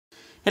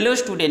Hello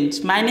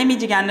students, my name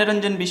is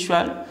Gyanranjan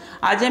Vishwal.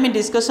 आज आम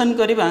discussion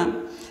करवा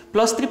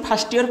 +3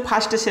 first year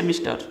first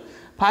semester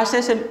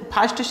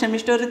first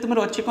semester तुम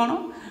अच्छी कौन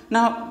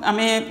ना आम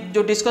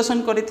जो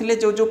डिस्कसन करते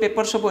जो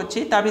पेपर सब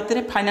अच्छी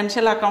भितर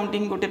फाइनेंशियल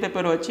अकाउंटिंग गोटे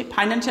पेपर अच्छी।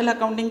 Financial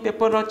accounting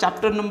paper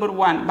chapter number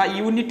 1 बा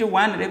यूनिट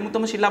 1 रे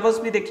तुम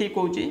सिलेबस भी देखिए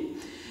कहूँ।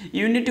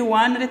 यूनिट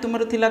 1 रे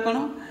तुम थिला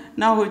कौन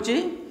ना हूँ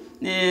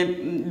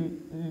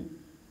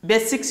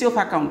basics of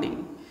accounting.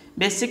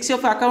 Basics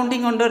of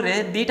accounting under रे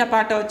दीटा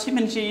पार्ट अच्छी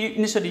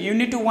मीन सॉरी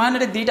यूनिट 1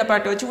 रे दीटा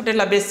पार्ट अच्छी। गोटे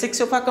है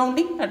basics of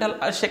accounting,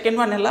 second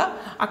one है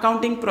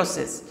अकाउंटिंग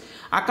प्रोसेस।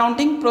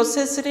 अकाउंटिंग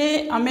प्रोसेस रे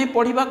आमे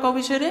पढ़िबा को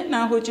विषय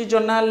ना हूँ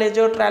जर्नल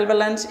लेजर ट्रायल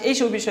बैलेंस ये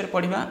सब विषय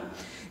पढ़िबा।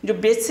 जो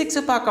बेसिक्स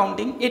ऑफ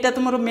अकाउंटिंग एटा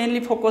तुम मेनली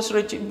फोकस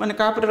रही मैंने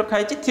क्या रखा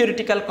है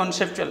थियोरिटिकल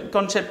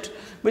कॉन्सेप्ट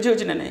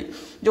बुझे ना नहीं।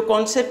 जो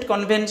कॉन्सेप्ट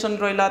कन्वेंशन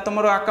रहा तुम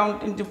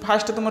अकाउंट जो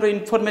फास्ट तुम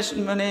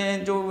इनफॉरमेशन माने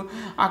जो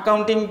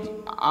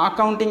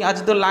accounting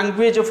as the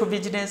language of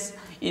business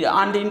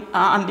and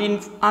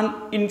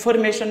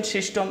information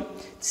system.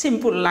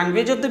 Simple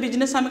language of the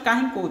business आम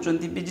कहीं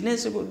कहते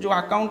बिजनेस जो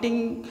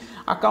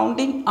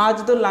accounting as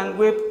the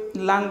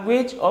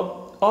language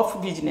of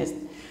business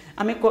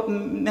आम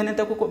मैंने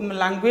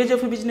लैंग्वेज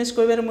ऑफ बिजनेस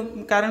कहबार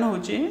कारण हूँ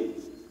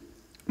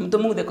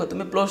तुमको देख तुम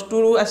 +2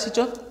 रु आसीच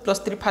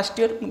 +3 फर्स्ट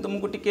ईयर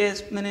तुमको टे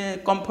मैंने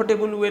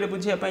कंफर्टेबल वे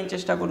बुझापी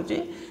चेष्टा करुँचे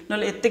ना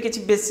एत कि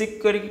बेसिक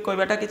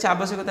करवाटा किसी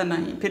आवश्यकता ना।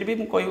 फिर भी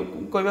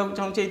मुझे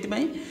चाहूँ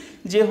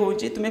जे हूँ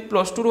तुम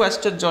 +2 रु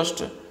आसीच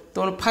जस्ट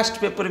तुम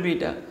फास्ट पेपर भी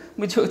यहाँ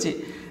बुझे।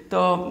 तो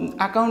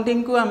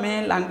अकाउंटिंग को आम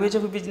लैंग्वेज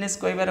ऑफ बिजनेस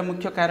कहबार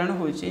मुख्य कारण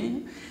हूँ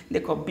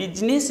देख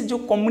बिजनेस जो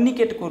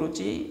कम्युनिकेट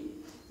करुँची।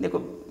 देखो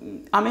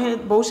आम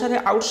बहुत सारे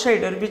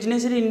आउटसाइडर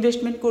बिजनेस रे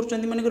इन्वेस्टमेंट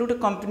कर मन गोटे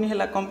कंपनी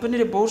है कंपनी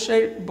रे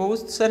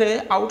बहुत सारे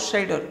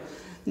आउटसाइडर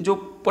जो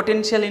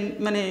पोटेंशियल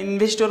माने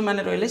इन्वेस्टर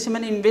माने रहिले से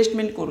माने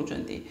इन्वेस्टमेंट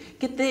करुँचे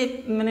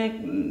माने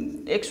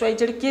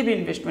XYZ किए भी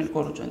इन्वेस्टमेंट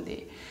करुँचे।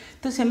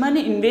 तो से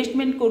माने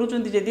इन्वेस्टमेंट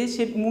करुँचे जदि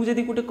से मुझे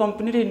गोटे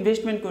कंपनी रे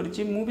इन्वेस्टमेंट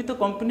करुँची मु भी तो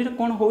कंपनी रे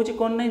कौन हो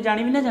कौन नहीं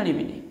जानिबी ना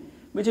जानिबिनी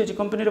बुझे।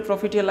 कंपनी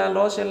प्रॉफिट है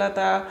लॉस है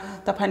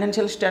ता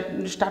फाइनेंशियल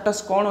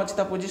स्टेटस कौन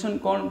अच्छी पोजीशन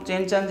कौन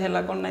चेंज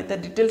है कौन ना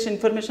डिटेल्स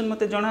इनफॉरमेशन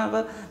मत जना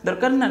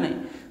दरकार ना नहीं।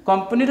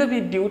 कंपनी भी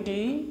ड्यूटी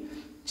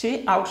से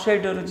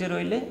आउटसाइडर जे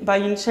रहिले बा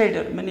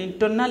इनसाइडर माने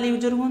इंटरनल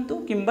यूजर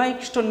हूँ कि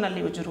एक्सटर्नल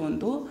यूजर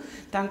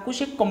हूँ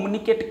से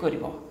कम्युनिकेट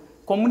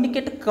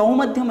कम्युनिकेट कौ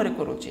माध्यम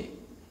करुचे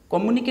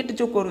कम्युनिकेट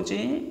जो करुचे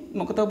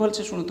मो कथा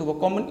भलसे शुणुव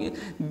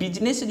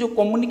बिजनेस जो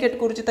कम्युनिकेट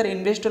करुचे तार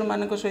इन्वेस्टर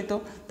मान सहित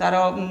तार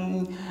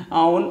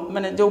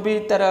माने जो भी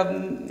तार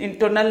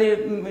इंटरनल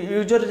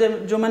यूजर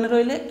जो माने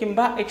रहिले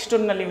किंबा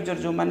एक्सटर्नल यूजर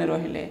जो माने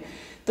रहिले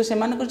तो से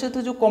सहित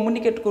जो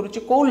कम्युनिकेट करुचे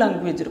कौ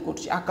लैंग्वेज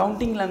करुचे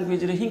अकाउंटिंग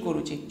लैंग्वेज रे ही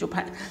करुचे। जो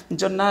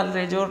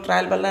जर्नल जो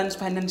ट्रायल बैलेंस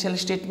फाइनेंशियल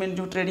स्टेटमेंट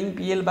जो trading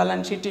PL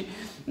balance sheet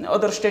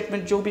other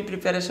statement जो भी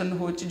प्रिपेरेसन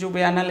हो जो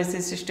भी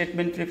एनालिसिस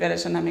स्टेटमेंट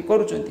प्रिपेरेसन आम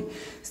करुँच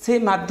से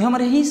माध्यम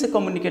ही से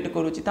कम्युनिकेट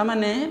करुँच।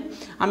 तामाने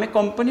आम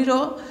कंपनी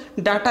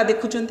डाटा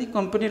देखुं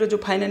कंपनी जो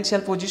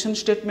फाइनेंशियल पोजीशन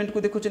स्टेटमेंट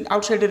को देखुं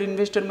आउटसाइडर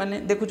इन्वेस्टर माने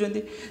देखुं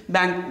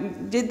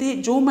बैंक जदि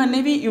जो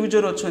माने भी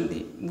यूजर अच्छा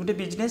गोटे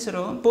बिजनेस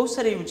बहुत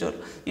सारे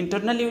user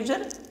internal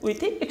user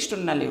with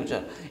external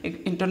user.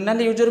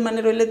 Internal user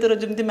माने रहिले तो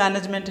जमी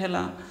मैनेजमेंट है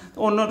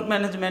ओनर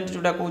मैनेजमेंट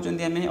जोटा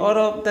कहते हैं और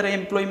तार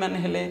एम्प्लॉय मैंने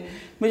हेले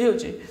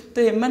बुझे।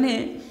 तो एमाने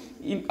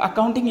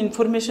अकाउंटिंग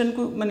इनफॉरमेशन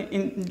को माने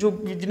जो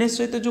बिजनेस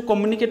सहित जो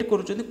कम्युनिकेट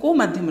करुँच कौ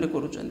माध्यम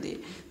करुँच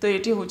तो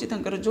ये हूँ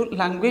जो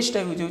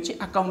लैंग्वेजटा हो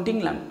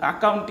अकाउंटिंग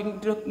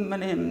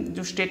माने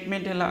जो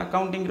स्टेटमेंट है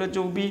अकाउंटिंग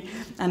जो भी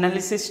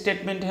एनालिसिस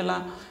स्टेटमेंट है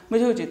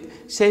बुझे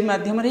से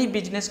माध्यम ही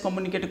बिजनेस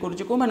कम्युनिकेट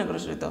करुँच कौ मान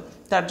सहित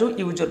तार जो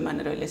यूजर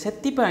मैंने रहिले से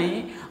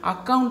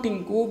अकाउंटिंग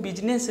को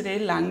बिजनेस रे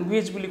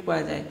लैंग्वेज बोली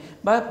कह जाए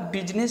बा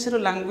बिजनेस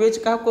लैंग्वेज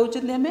क्या कहते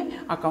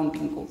हैं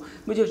अकाउंटिंग को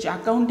बुझे।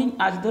 Accounting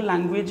as the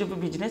language of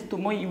business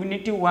तुम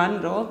unit 1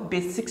 row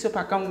basics of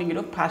accounting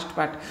row first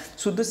part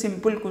शुद्ध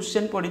सिंपल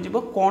क्वेश्चन पड़ज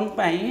कौन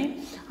पाई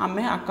आम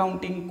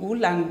अकाउंटिंग को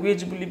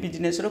लैंग्वेज बोली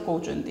बिजनेस रो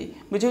कहते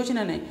बुझे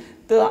ना नहीं।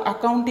 तो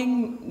अकाउंटिंग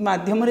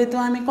माध्यम तो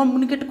आम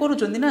कम्युनिकेट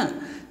करुँच ना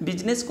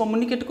बिजनेस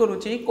कम्युनिकेट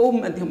करुँचे कौ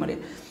माध्यम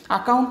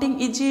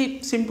accounting is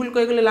simple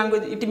कहगले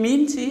language it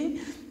means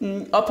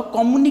of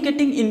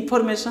communicating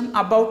information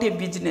about A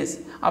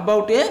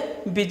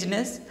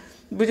business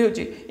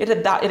बुझे। ये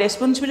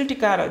रेस्पॉन्सिबिलिटी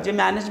कार जे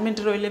मैनेजमेंट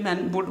रहिले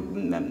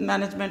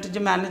मैनेजमेंट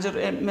जो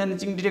मैनेजर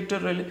मैनेजिंग डायरेक्टर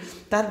रहिले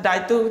तार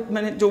दायित्व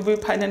माने जो भी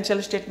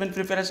फाइनेंशियल स्टेटमेंट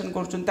प्रिपेरेसन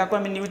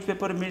कर न्यूज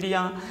पेपर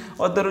मीडिया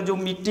अदर जो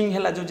मीटिंग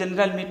है जो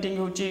जनरल मीटिंग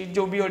हो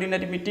जो भी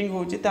ऑर्डिनरी मीटिंग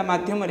होता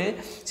माध्यम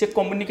से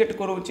कम्युनिकेट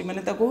करोचे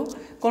माने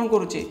कौन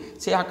करुचे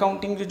से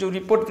अकाउंटिंग जो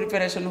रिपोर्ट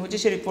प्रिपेरेसन हो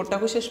रिपोर्टा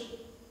को से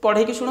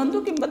पढ़े कि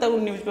शुणु कि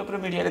न्यूज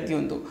पेपर मीडिया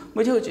दिंतु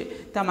बुझे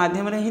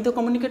माध्यम ही तो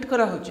कम्युनिकेट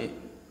कराचे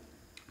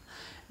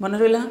मन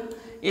रहा।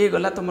 ये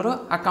गला तुम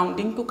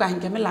अकाउंटिंग को कहीं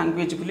आम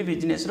लैंग्वेज बोली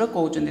बिजनेस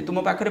कहते तुम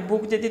पाखे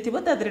बुक जदि थी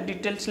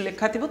डिटेल्स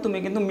लिखा थी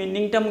तुम्हें कितु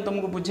मीनिंगटा मुझे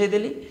तुमको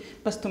बुझेदेली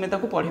बस तुम्हें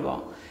पढ़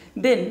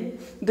देन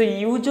द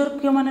यूजर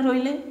क्यों मैंने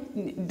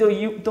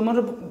रही तुम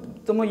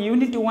तुम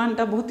यूनिट 1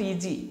 टा बहुत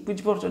इजी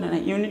बुझिपार ना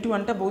यूनिट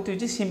 1 टा बहुत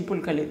इजी सिंपल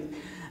खाली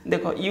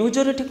देख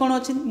यूजर ये कौन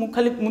अच्छी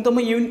खाली तुम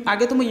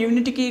आगे तुम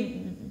यूनिट की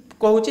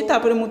कहूँ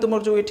तापर मुझे तुम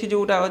जो ये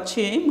जोटा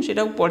अच्छी मुझे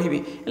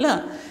पढ़ी है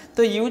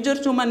तो यूजर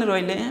जो मैंने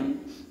रही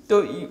तो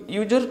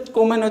यूजर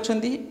कौ मैंने अच्छा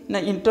ना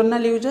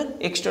इंटरनाल यूजर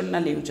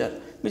एक्सटर्नाल यूजर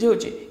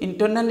बुझे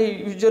इंटरनाल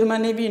यूजर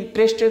मैंने भी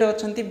इंटरेस्टेड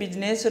अच्छा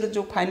बिजनेस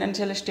जो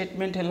फाइनेंशियल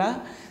स्टेटमेंट है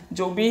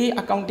जो भी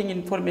अकाउंटिंग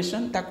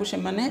इनफॉरमेशन ताकू से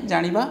माने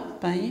जानिबा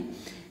पाई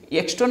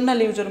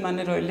एक्सटर्नाल यूजर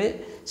माने रहिले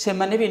से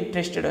माने भी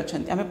इंटरेस्टेड अच्छा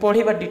आम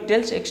पढ़ा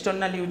details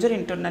external user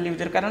internal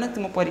user कारण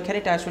तुम परीक्षा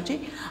रे आसूची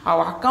आ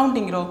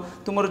अकाउंटिंग रो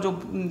तुमर जो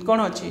कौन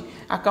अच्छी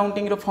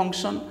अकाउंटिंग रो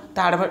फंक्शन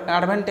ता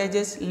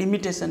एडवांटेजेस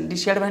लिमिटेशन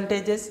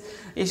डिसएडवांटेजेस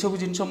ये सब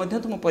जिनस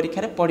तुम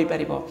परीक्षा रे पढ़ी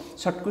पार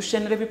सर्ट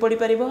क्वेश्चन रे भी पढ़ी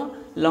पार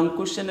लंग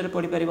क्वेश्चन रे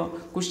पढ़ी पार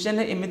क्वेश्चन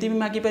एमती भी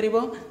मागी पार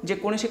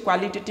जेकोसी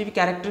क्वालिटेटिव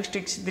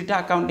कैरेक्टरिस्टिक्स दुटा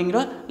अकाउंटिंग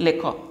रो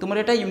लेख तुम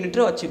एटा यूनिट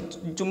रे अच्छी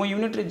जो मो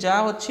यूनिट रे जा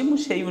अच्छी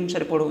मुझे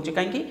अनुसार पढ़ाऊँ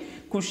कहीं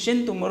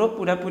क्वेश्चन तुमरो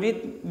पूरा पूरी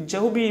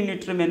जो भी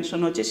यूनिट रे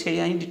मेंशन अच्छे से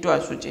ही डिटो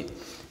आसूचे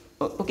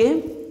ओके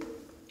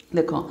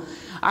देख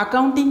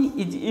accounting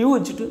is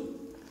used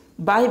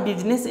by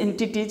business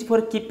entities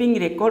for keeping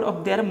record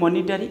of their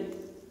monetary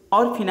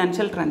और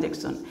financial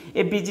transaction.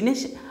 A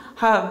business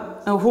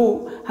who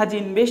has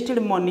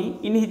invested money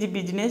in his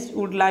business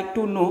would like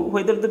to know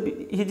whether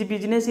his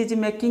business is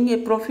making a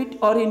profit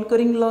or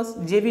incurring loss.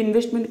 जे भी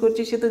investment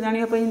करछि से तो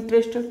जानिया पे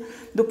interested.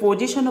 The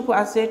position of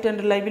asset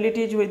and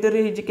liabilities, whether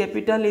his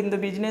capital in the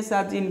business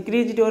has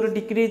increased or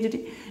decreased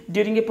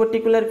during a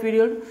particular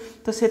period.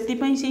 तो सेति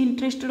पई से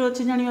interested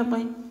अछि जानिया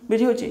पई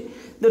बुझे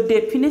the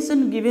definition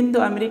given the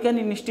American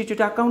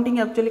institute accounting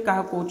actually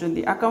क्या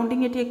कहते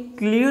अकाउंटिंग ये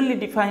क्लीयरली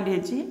डिफाइंड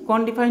होती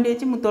कौन डिफाइंड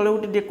होती मुझे तले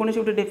गोटे जेकोसी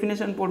गोटे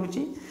डेफिनेशन पढ़ुची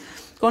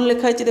कौन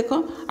लिखाई देख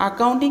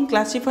accounting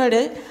classified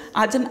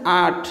as an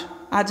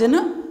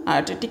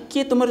art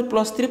टिके तुम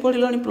 +3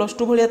 पढ़ल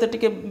 +2 भाया तो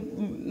टे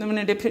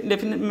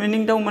मानने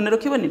मीनिंग मन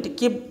रखनी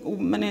टिके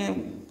मानने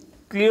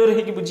क्लीयर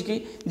हो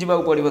बुझिकी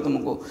जावाक पड़ो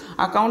तुमको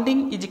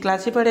accounting is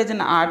classified as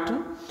an art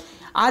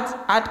आज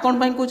आर्ट कौन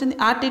पाई कहते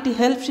art it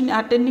helps in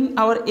attaining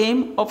our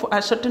aim of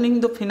ascertaining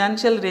the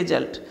financial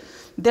result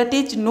that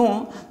is know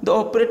the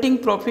operating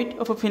profit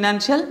of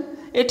financial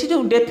एठी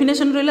जो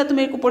डेफिनेशन रहा तुम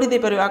एक पढ़ी दे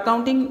पार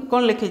अकाउंटिंग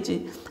कौन लिखी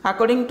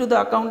according to the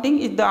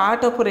accounting is the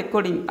art of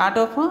recording art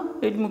of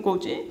ये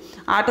मुझे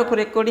art of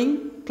recording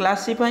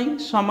classifying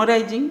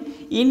summarising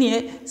in a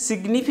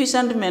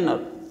significant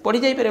manner पढ़ी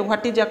जापर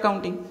व्हाट इज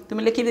अकाउंटिंग तुम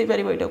लिखी दे पार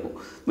यहाँ को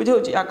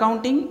बुझे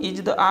accounting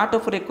is the art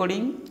of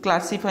recording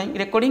classifying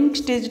recording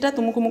स्टेजटा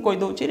तुमको मुझे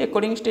कहीदे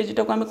रिकॉर्डिंग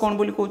स्टेजटा को आम कौन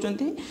बोली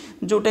कहते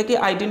जोटा कि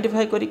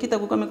आइडेंटिफाई करके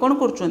आम कौन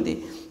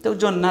कर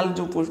जर्नाल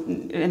जो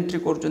एंट्री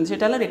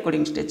कर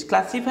रिकॉर्डिंग स्टेज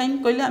क्लासिफाइंग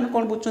कहले आम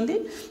कौन बुझे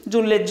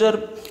जो लेजर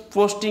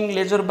पोस्टिंग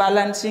लेजर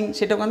बैलेंसिंग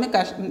से आम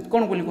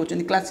कौन बोली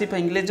कहते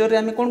क्लासिफाइंग लेजर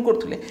आम कौन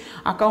करें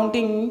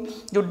अकाउंटिंग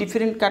जो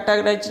डिफरेंट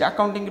कैटेगराइज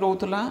अकाउंटिंग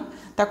रोला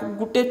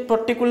गोटे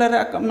पर्टिकुलर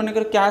मानक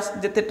कैश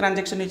जिते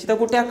ट्रांजेक्शन होती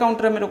गोटे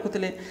अकाउंट में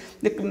रखुले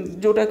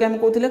जोटा कि आम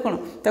कहते कौन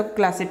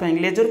क्लासिफाइंग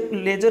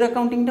लेजर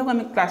अकाउंटिंग टाक आम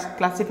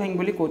क्लासिफाइंग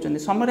बोली कहते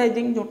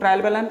समराइजिंग जो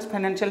ट्रायल बैलेंस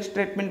फाइनेंशियल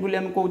स्टेटमेंट बोली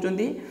आम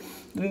कहते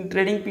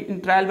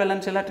ट्रेडिंग ट्रायल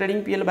बैलेंस है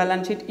trading PL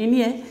balance sheet in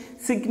a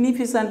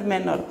significant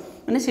manner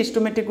मैंने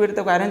systematic way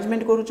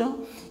arrangement करुच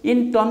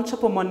in terms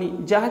of money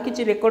जहाँ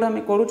किसी रेकर्ड आम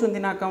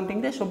करूँ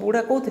अकाउंटिंग रे सब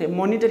गुड़ा कौन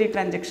मॉनिटरी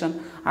ट्रांजेक्शन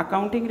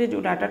अकाउंटिंग रे जो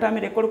डाटा आम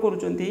रेकर्ड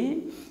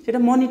करूँ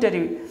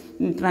मॉनिटरी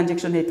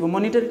ट्रांजेक्शन होती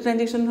मॉनिटरी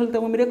ट्रांजेक्शन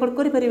हम रेकर्ड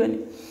करें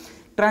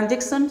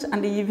transactions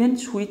and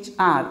events which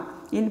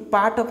are in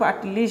part of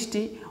at least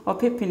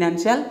of a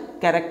financial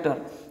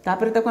character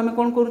तापर ताको आम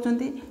कौन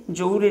करूँ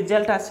जो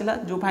रिजल्ट आसला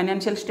जो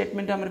फाइनेंशियल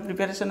स्टेटमेंट आम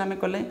प्रिपेरेसन आम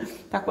कले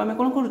ताको आम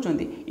कौन करूँ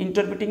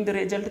interpreting the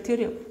result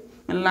theory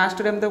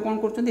last आम कौन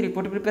कर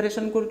रिपोर्ट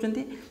प्रिपेरेसन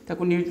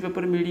कर न्यूज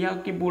पेपर मीडिया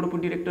कि बोर्ड ऑफ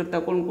डायरेक्टर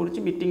कौन कर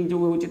मीटिंग जो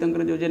होची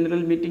जो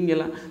जनरल मीटिंग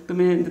है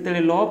तुम्हें जो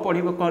लॉ पढ़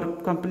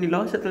कंपनी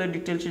लॉ से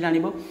डिटेल्स जान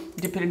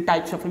डिफरेंट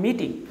टाइप्स ऑफ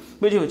मीटिंग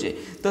बुझे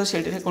तो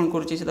से कौन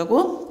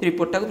कर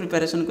रिपोर्टा को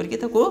प्रिपेरेसन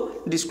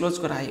करके डिस्क्लोज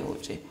कराई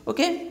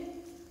ओके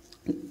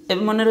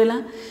एवं मन रहा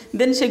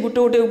देन से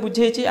गोटे गोटे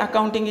बुझे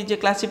accounting is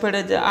classified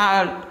as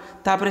art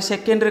तापर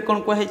सेकेंड रे कौन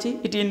कहुई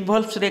it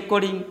involves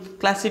recording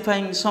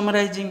classifying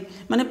summarising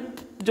माने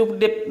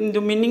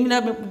जो मीनिंग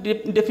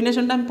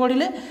डेफिनेशन आम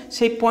पढ़ले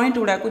से पॉइंट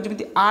गुड़ा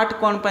जमी आर्ट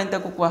कौन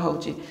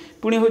कहुच्छे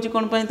पुणी हूँ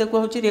कौन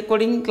कहुच्छे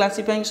recording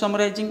classifying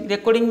summarising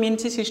recording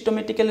means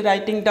systematically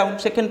writing down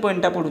second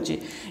पॉइंटा पढ़ुची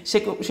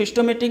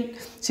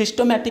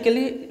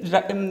systematically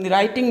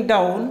writing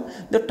down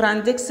the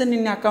transaction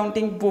in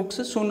accounting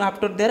books soon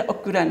after their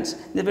occurrence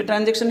जब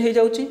ट्रांजेक्शन हो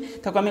जाऊँगी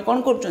आम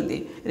कौन कर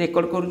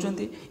रेकर्ड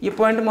कर ये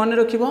पॉइंट मन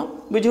रख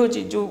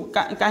बुझे जो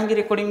कहीं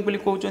रिकॉर्डिंग बोली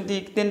कहते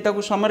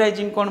देन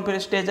समराइजिंग कौन फिर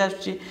stage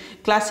us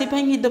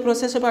classifying is the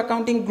process of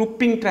accounting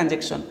grouping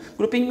transaction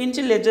grouping means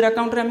ledger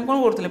account रे हम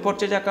कोन करथले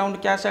परचेज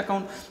अकाउंट कैश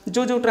अकाउंट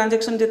जो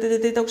ट्रांजैक्शन जेते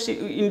जेते तक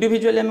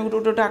इंडिविजुअली हम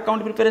गोटे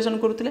अकाउंट प्रिपरेशन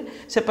करूथले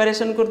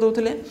सेपरेशन कर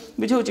दउथले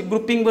बुझौछि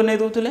ग्रुपिंग बनै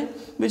दउथले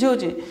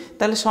बुझौछि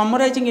ताले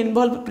summarising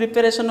involve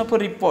preparation of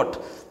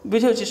report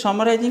बुझौछि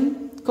summarising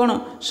cone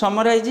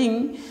summarising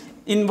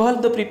involve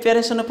the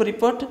preparation of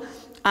report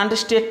and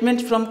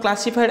statement from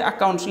classified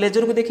accounts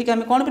laser को देखिक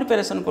आम कौन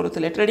प्रिपरेशन करूँ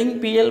ट्रेडिंग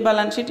पीएल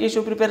बैलेंस शीट ये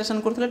सब प्रिपरेशन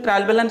करूँ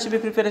ट्रायल बैलेंस भी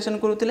प्रिपरेशन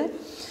करूँ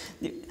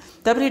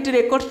तापर ये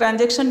record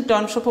transaction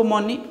terms of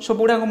money सब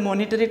गुड़ा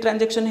मॉनिटरी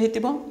ट्रांजैक्शन होती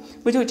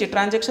बुझे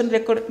ट्रांजैक्शन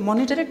रेकर्ड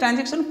मॉनिटरी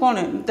ट्रांजैक्शन कौन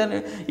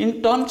इन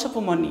टर्म्स ऑफ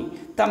मनी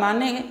ता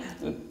माने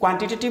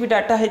क्वांटिटेटिव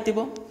डाटा होती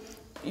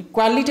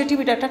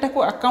क्वालिटेटिव डाटा को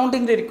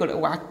अकाउंटिंग रे रिकॉर्ड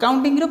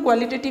अकाउंटिंग रो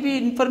क्वालिटेटिव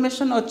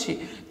इनफॉरमेशन अच्छी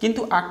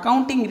किंतु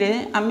अकाउंटिंग रे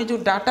आम जो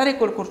डाटा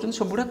रिकॉर्ड कर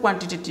सब गुड़ा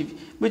क्वांटिटेटिव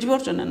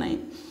बुझिपारछ ना नहीं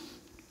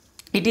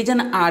it is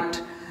an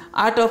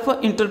art of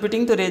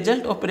interpreting the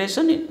result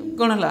operation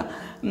कौन है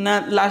ना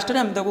लास्ट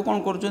आम ताको कौन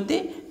कर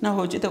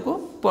हूँ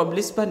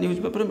पब्लिश बा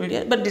न्यूज पेपर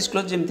मीडिया बा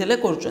डिस्क्लोज जमी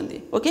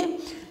कर okay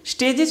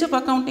stages of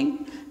accounting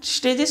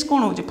stages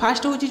कौन हो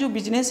फास्ट हूँ जो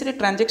बिजनेस रे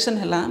ट्रांजैक्शन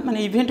है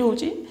माने इवेंट हो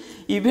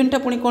इवेंटा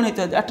पुणी कौन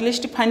होता है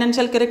एटलिस्ट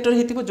फाइनेंशियल कैरेक्टर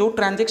होती जो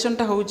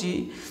ट्रांजैक्शनटा हो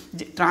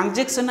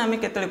ट्रांजैक्शन आम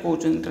के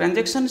कहते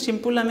ट्रांजैक्शन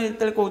सिंपल आम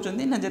जो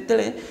कहते ना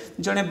जिते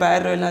जड़े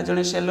बायर रहा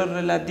जड़े सेलर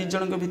रहा दी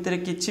जन भितर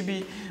किसी भी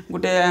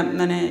गोटे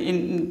माने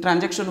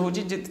ट्रांजैक्शन हो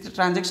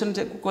ट्रांजैक्शन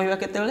कहवा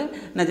केतले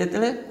ना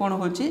जिते कौन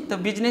हो तो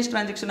बिजनेस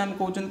ट्रांजैक्शन आम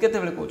कहते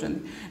केतले कहते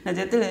ना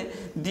जिते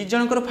दी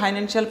जनकर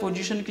फाइनेंशियल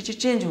पोजिशन किसी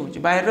चेंज हो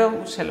बायर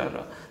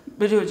सेलर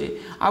बुझे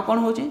आ कौन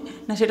हो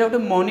ना से गोटे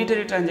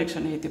मॉनिटरी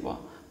ट्रांजैक्शन हो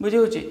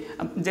बुझे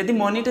जदि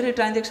मॉनिटरी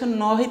ट्रांजैक्शन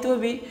न हो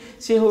भी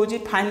सी हूँ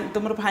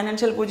तुम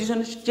फाइनेंशियल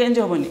पोजिशन चेंज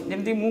हेनी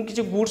जमी मुझे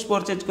किसी गुड्स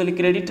परचेज कली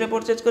क्रेडिट रे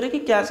परचेज करे कि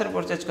कैश रे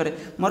परचेज करे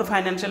मोर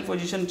फाइनेंशियल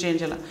पोजिशन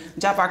चेंज है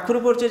जहाँ पाखर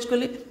परचेज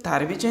कली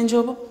तार भी चेंज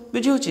हम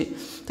बुझे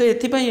तो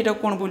ये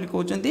कौन बोली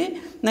कहते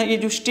ना ये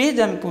जो स्टेज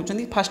आम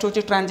कहते फास्ट हूँ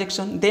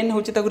ट्रांजैक्शन देन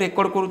हूँ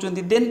रेकर्ड करूँ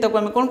देन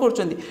आम कौन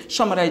कर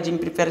समराइजिंग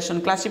प्रिपेरेसन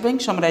क्लासीफाइंग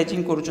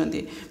समराइजिंग करुँच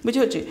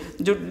बुझे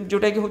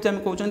जोटा कि हूँ आम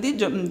कहते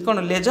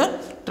कौन ledger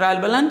trial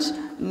balance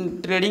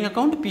trading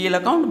account PL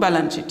account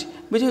balance sheet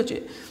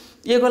बुझे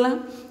ये गला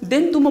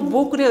देन तुम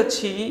बुक रे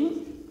अच्छी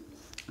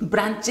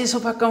ब्रांचेस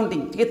ऑफ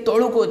अकाउंटिंग टे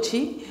तौक अच्छी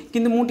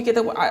किंतु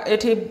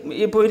मुझे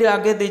ये बही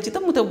आगे देती तो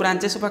मुझे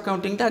ब्रांचेस ऑफ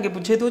अकाउंटिंग आगे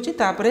बुझे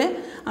दूसरी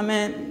आम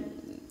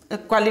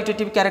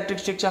क्वालिटेटिव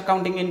कैरेक्टरिस्टिक्स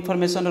अकाउंटिंग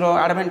इनफॉरमेशन रो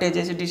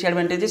एडवांटेजेस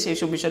डिसएडवांटेजेस ये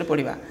सब विषय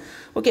पढ़ा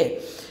ओके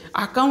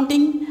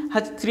अकाउंटिंग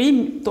हाज 3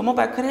 तुम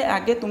पाखे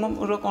आगे तुम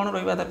कौन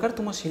रहा दरकार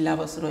तुम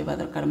सिलेबस रहा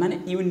दरकार माने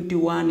यूनिट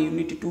 1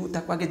 यूनिट 2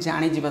 ताको आगे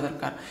जानी जा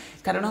दरकार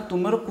कारण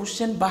तुम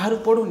क्वेश्चन बाहर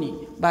पड़ूनी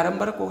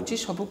बारंबार कहूँ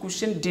सब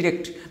क्वेश्चन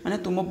डायरेक्ट माने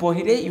तुम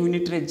बही रे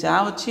यूनिट रे जा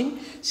अच्छी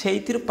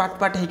से पार्ट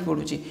पार्ट हो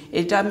पड़ूँ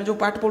यहाँ आम जो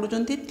पार्ट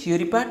पढ़ुं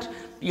थियोरी पार्ट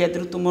या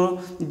तुम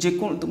जे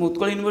तुम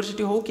उत्कल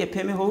यूनिवर्सिटी हो कि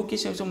एफएम हो कि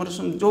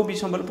जो भी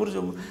संबलपुर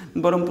जो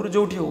ब्रह्मपुर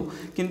जो हो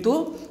किंतु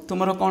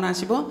तुम कौन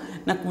आसो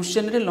ना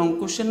क्वेश्चन रे लॉन्ग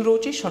क्वेश्चन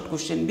रोचे शॉर्ट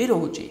क्वेश्चन भी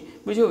रोचे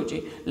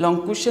बुझे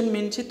लॉन्ग क्वेश्चन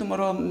मीन्स तुम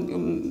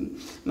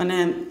माने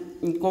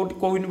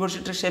कौ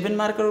यूनिवर्सिटी 7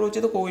 मार्क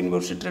रोचे तो कौ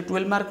यूनिवर्सिटी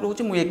 12 मार्क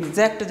रोचे मुझे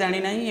एक्जाक्ट जानी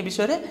ना ये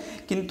विषय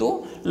किंतु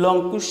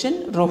लॉन्ग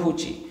क्वेश्चन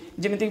रोचे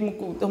जमीक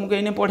तुमको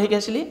ये पढ़े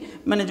आसली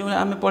माने जो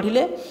आम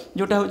पढ़ले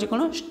जोटा हूँ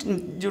कौन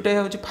जोटा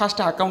हूँ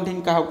फास्ट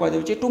अकाउंटिंग क्या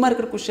कहुच्छे 2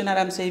 मार्क क्वेश्चन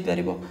आराम से हो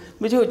पार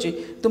बुझे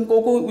तुम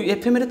कौ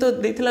एफएम रे तो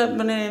देता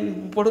माने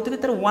पढ़ुते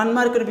तार 1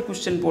 मार्क भी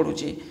क्वेश्चन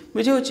पढ़ुचे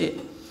बुझे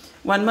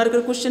 1 मार्क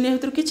क्वेश्चन ये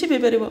किसी भी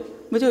पार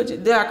बुझे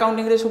दे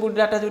अकाउंटिंग रे सब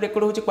डाटा जो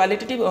रेकर्ड हो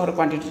क्वालिटेटिव और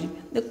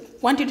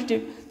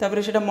क्वांटिटेटिव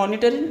तापर से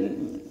मॉनिटरी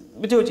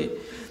बुझे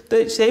तो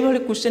से भाई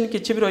क्वेश्चन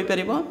किसी भी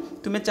रही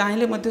तुम्हें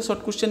चाहिए शॉर्ट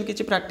क्वेश्चन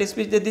किसी प्राक्टिस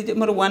भी जब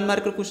मोर 1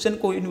 मार्क क्वेश्चन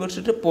को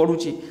यूनिवर्सिटी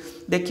पढ़ुची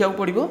देखा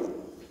पड़ो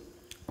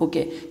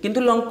ओके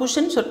किंतु लॉन्ग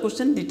क्वेश्चन शॉर्ट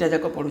क्वेश्चन दुटा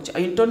जाक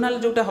पढ़ुची इंटरनाल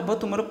जोटा हम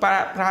तुम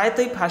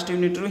प्रायतः फास्ट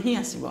यूनिट रू ही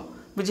आसो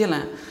बुझेगा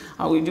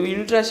आउ जो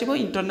यूनिट आसो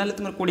इंटरनाल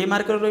तुम 20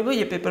 मार्क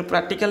रे पेपर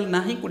प्राक्टिकल ना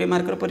 20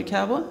 मार्क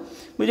परीक्षा हम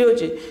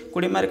बुझे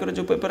 20 मार्क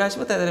जो पेपर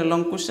आसो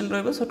लॉन्ग क्वेश्चन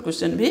रो शॉर्ट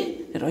क्वेश्चन भी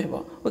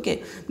रोके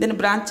then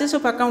branches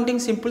of accounting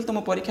simple तुम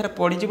परीक्षा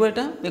पड़ज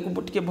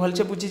यहाँ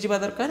भलसे बुझीजा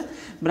दरकार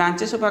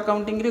ब्रांचेस ऑफ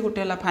अकाउंटिंग रे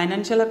गोटे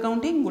फाइनेंशियल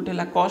अकाउंटिंग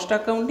गोटे कॉस्ट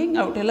अकाउंटिंग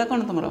आ गोटे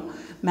कौन तुम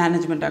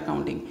मैनेजमेंट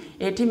अकाउंटिंग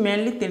ये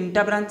मेनली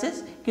 3टा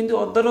ब्रांचेस किंतु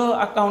अदर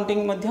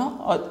अकाउंटिंग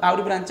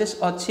आउरी ब्रांचेस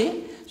अच्छी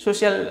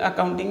सोशल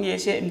अकाउंटिंग ये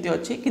से एमती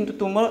अच्छी किंतु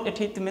तुम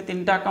ये तुम्हें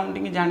 3टा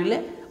अकाउंटिंग जानिले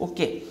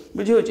ओके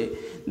बुझे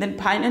देन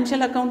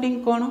फाइनेंशियल अकाउंटिंग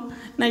कौन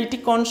ना it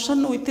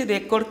concern with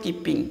record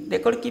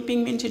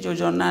keeping means जो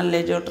journal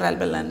ledger trial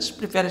balance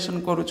preparation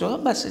करुच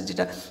बस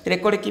जेटा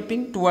record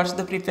keeping towards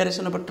the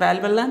preparation of trial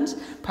balance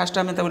fast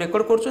आम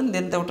रेकर्ड कर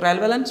then trial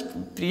balance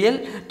PL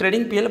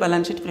trading PL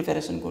balance sheet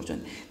preparation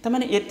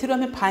कर एथि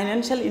आम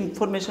financial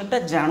इनफॉरमेशनटा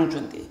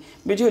जानूँ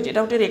बुझे यहाँ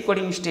गोटे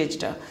रेकर्डिंग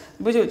स्टेजटा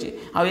बुझे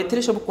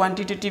आउ सब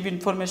क्वांटिटेटिव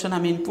इनफॉरमेशन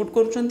आम इनपुट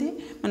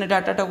कर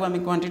डाटाटा को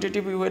आम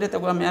क्वांटिटेटिव वे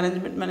आम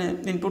अरेंजमेंट माने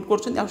इनपुट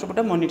कर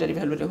सबटा मॉनिटरी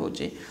वैल्यू रे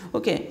होचे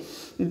ओके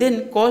देन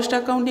कॉस्ट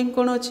अकाउंटिंग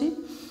कोन अछि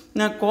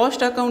ना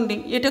कॉस्ट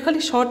अकाउंटिंग एटा खाली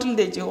शॉर्टली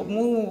देछि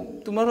मु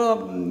तुमरो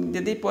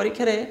यदि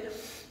परीक्षा रे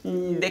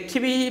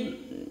देखिबी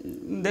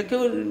देखो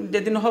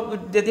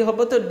जदि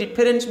हम तो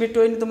डिफरेन्स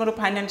बिटवीन तुम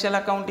फाइनेंशियल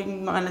अकाउंटिंग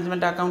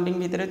मैनेजमेंट अकाउंटिंग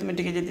भितर तुम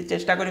टे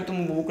चेष्टा कर तुम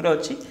बुक रे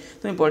अच्छी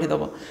तुम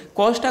पढ़ीदेव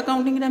कॉस्ट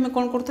अकाउंटिंग रे आम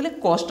कौन करुले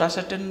cost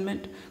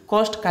ascertainment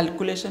cost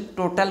calculation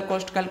total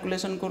cost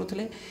calculation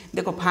करुले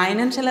देखो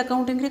फाइनेंशियल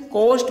अकाउंटिंग रे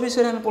कॉस्ट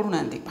विषय आम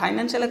पढ़ुना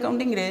फाइनेंशियल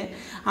अकाउंटिंग रे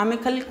आम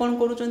खाली कौन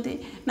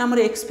कर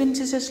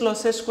एक्सपेंसेस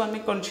लॉसेस को आम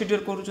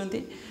कनसीडर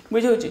कर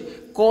बुझे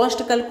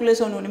कॉस्ट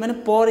कैलकुलेशन होनी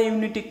माने पर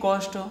यूनिट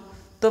कॉस्ट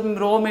तो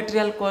रॉ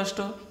मटेरियल कॉस्ट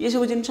ये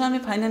सब जिन आम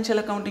फाइनेंशियल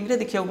अकाउंटिंग रे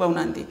देखा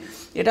पाऊना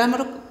यहाँ आम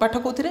पाठ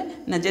कौन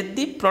ना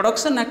जदि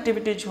प्रोडक्शन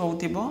एक्टिविटीज हो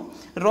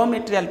रॉ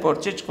मटेरियल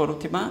परचेज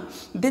करुवा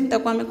देन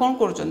ताको आम कौन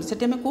कर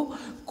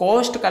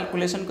कॉस्ट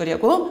कैलकुलेशन करिया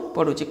को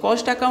पड़ुछि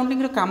कॉस्ट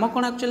अकाउंटिंग रो काम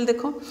कौन एक्चुअली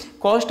देख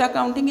cost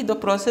accounting is the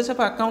process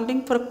of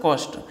accounting for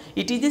cost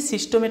it is a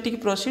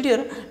systematic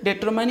procedure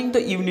determining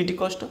the unit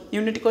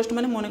cost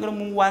माने मन कर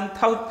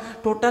 1000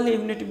 टोटाल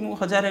यूनिट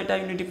 1000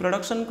 यूनिट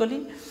प्रोडक्शन कली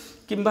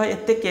किंबा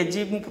एते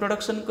केजी मु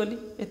प्रोडक्शन कली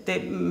एते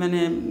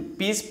माने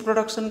पीस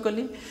प्रोडक्शन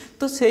कली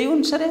तो से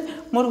अनुसार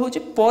मोर होचे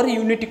पर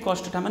यूनिट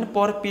कॉस्टा माने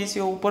पर पीस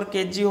हो पर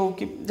केजी हो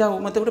कि जाओ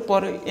मते गोटे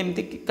पर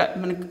एमती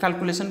माने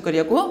कैलकुलेशन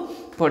करिया को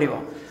पड़िबो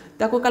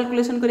ताको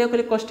कैलकुलेशन करिया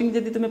को कॉस्टिंग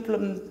जदि तुम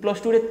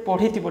 +2 रे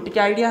पढ़ीथिबो टिके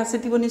आईडिया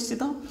आसीथिबो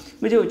निश्चित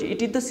बुझे होची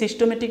it is the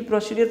systematic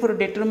procedure for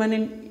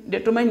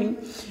determining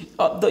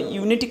the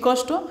unit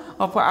cost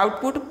of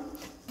output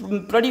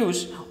produce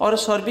or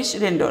service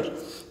render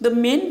the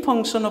main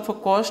function of a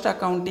cost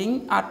accounting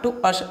are to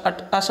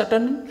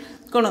ascertain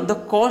the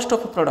cost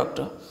of a product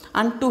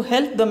and to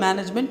help the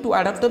management to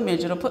adopt the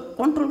measure of a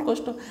control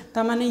cost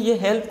ता माने ये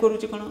help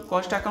करूची कोन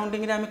cost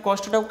accounting रे हम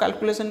cost टा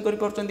calculation करि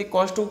परचंदी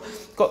cost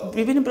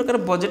विभिन्न प्रकार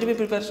बजेट भी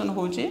प्रिपरेशन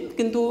होची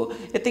किंतु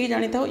एते की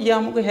जानि थाओ ये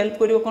हमको हेल्प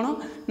करियो कोन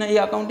ना ये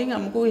अकाउंटिंग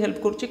हमको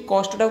हेल्प करूची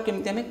कॉस्ट टा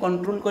केमति हम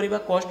कंट्रोल करिबा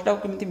कॉस्ट टा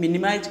केमति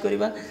मिनिमाइज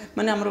करिबा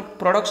माने हमर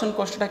प्रोडक्शन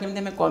कॉस्ट टा केमति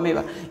हम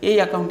कमेबा ए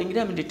अकाउंटिंग रे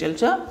हम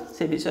डिटेल्स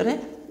से विषय रे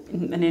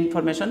माने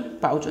information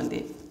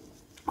पाउचंदी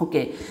okay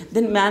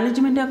then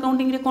management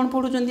accounting रे कौन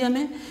पढ़ुचंदी आमे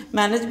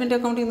मैनेजमेंट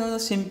अकाउंटिंग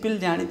सिंपल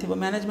जानी थी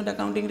मैनेजमेंट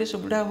अकाउंटिंग रे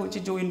सबुटा होची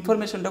जो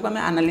इन्फॉर्मेशन टाको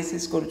आमे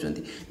एनालिसिस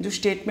करूचंदी जो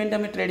स्टेटमेंट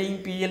आमे ट्रेडिंग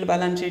पीएल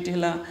बैलेंस शीट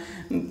हला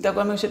ताको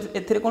आमे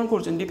एथरे कौन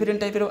करूचंदी डिफरेंट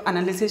टाइप रो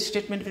analysis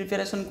statement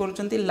preparation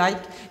करूचंदी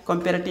like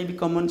comparative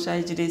common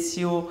size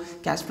ratio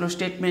cash flow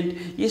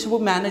statement ये सब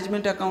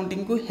मैनेजमेंट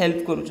अकाउंटिंग को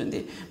हेल्प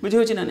करूचंदी बुझे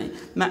होची ना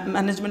नहीं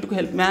मैनेजमेंट को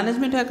help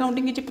management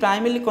accounting is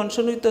primarily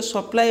concern with the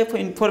supply of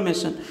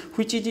information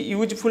which is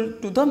useful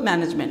to the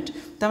management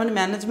तामाने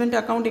management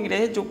accounting रे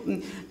जो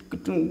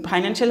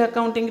फाइनेंशियल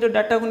अकाउंटिंग रो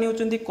डाटा को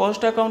निउचंदी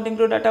कॉस्ट अकाउंटिंग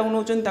रो डाटा को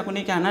निउचंदी ताको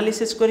नै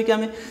एनालिसिस करके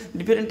हमें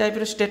डिफरेंट टाइप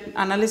रो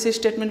एनालिसिस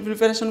स्टेटमेंट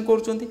प्रिपरेशन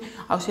करूचंदी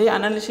आ से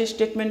analysis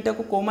statement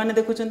को को माने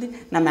देखुचंदी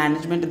ना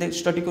मैनेजमेंट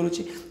स्टडी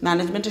करूची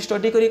मैनेजमेंट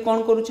स्टडी करी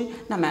कोन करूची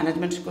ना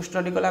मैनेजमेंट को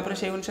स्टडी कला पर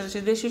से अनुसार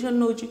से डिसीजन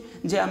नउची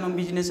जे हम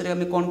बिजनेस रे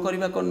हम कोन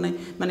करबा कोन नै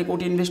माने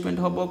कोठी इन्वेस्टमेंट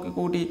होबो कि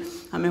कोठी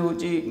हमें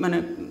होची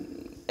माने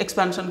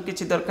एक्सपांशन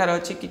किसी दरकार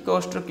अच्छी कि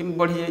कॉस्ट कि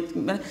बढ़ी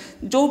जाए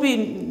जो भी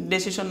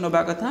डिसीजन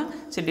नवा कथा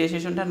से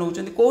डिसीजन टा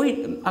नौचंदी कोई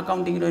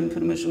अकाउंटिंग रो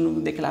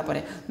इन्फॉर्मेशन देखला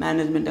परे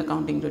मैनेजमेंट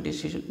अकाउंटिंग रो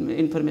डिसीजन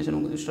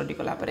इन्फॉर्मेशन स्टडी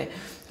कला परे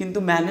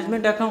किंतु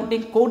मैनेजमेंट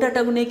अकाउंटिंग को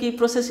डाटा को नेकी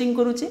प्रोसेसिंग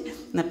करूची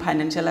ना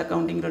फाइनेंशियल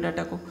अकाउंटिंग रो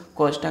डाटा को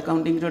कॉस्ट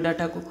अकाउंटिंग रो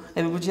डाटा को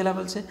एबे बुझिला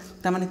बोलसे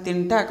ता माने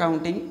तीनटा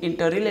अकाउंटिंग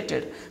इंटर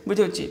रिलेटेड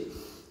बुझोची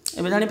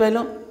एबे जानि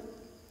pilo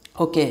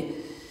okay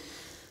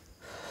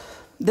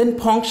then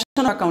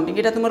function accounting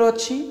एटा तुमरो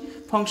अच्छी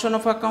फंक्शन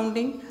ऑफ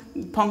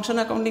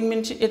अकाउंटिंग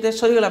मीन्स ये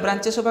सरीगला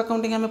ब्रांचेस ऑफ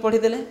अकाउंटिंग आम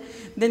पढ़ीदे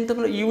देन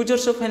तुम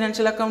यूजर्स ऑफ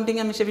फाइनेंशियल अकाउंटिंग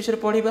आम से विषय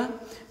पढ़ा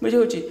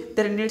बुझे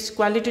there needs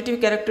qualitative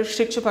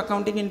characteristics of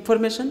accounting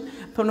information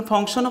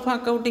function of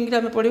accounting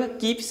आम पढ़ा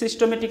कीप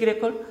सिस्टमेटिक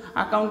रेकॉर्ड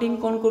अकाउंटिंग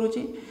कौन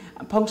करुच्ची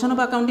फंक्शन ऑफ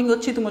अकाउंटिंग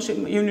अच्छी तुम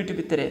यूनिट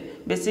भितर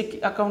बेसिक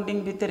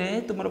अकाउंटिंग भितर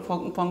तुम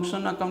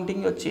फंक्शन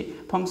अकाउंटिंग अच्छी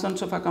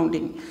functions of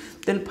accounting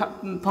then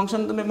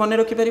function तुम मन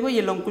रखिपर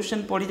ये लॉन्ग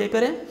क्वेश्चन पढ़ी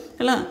जापे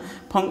है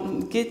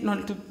कि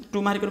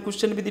टू मार्क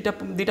क्वेश्चन भी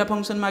दीटा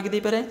फंक्शन मागी दे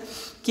पारे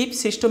keep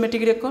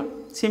systematic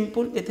record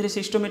simple एथरे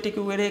systematic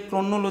way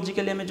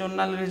chronologically आम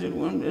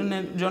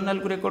जर्नल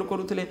को record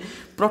करूले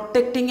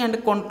protecting and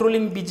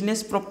controlling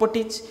business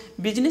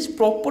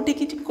property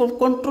की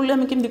कंट्रोल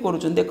आम केमती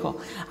करूँ देख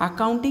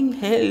accounting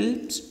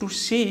helps to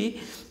see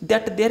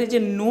that there is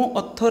no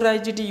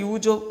authorized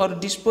use of or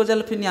disposal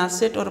of any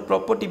asset or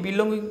property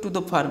belonging to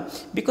the firm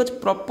because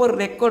proper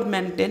record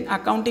maintained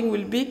accounting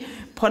will be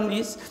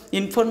furnish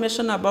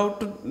information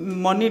about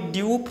money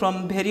due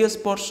from various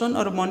person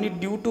or money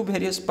due to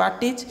various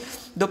parties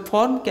the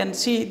firm can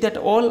see that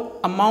all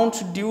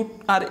amounts due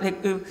are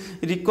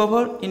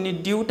recovered in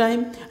due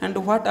time and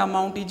what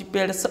amount is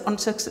paid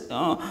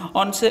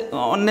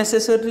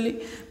unnecessarily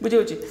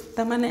बुझे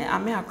ताने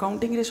आम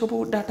accounting रे सब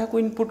data को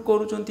input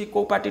करूँ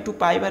कौ party to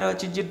पाइबार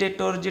अच्छी जी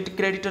debtor जी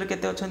creditor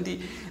केते अच्छी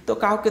तो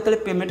क्या केतले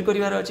पेमेंट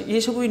करार अच्छी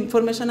ये सब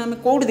इनफॉरमेशन आम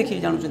कौट देखिए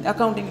जानूँ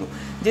अकाउंटिंग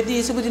जदि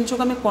ये सब जिन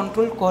को आम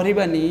कंट्रोल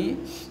करवानी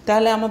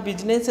ताहले आम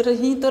बिजनेस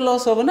ही तो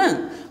लॉस हम ना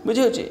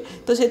बुझे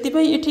तो से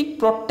ये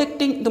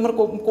प्रोटेक्टिंग तुम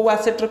को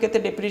आसेट्र के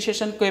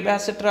डेप्रिसिएशन के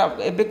आसेट्र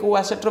एवं कौ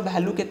आसेट्र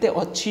भैल्यू केते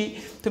अच्छी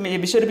तुम ए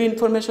विषय भी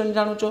इनफॉरमेशन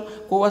जानूच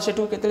कौ आसेट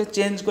को केते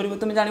चेंज कर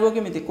तुम जान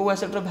केमी कौ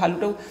आसेट्र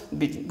भैल्यूटा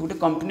गोटे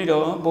कंपनी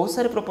बहुत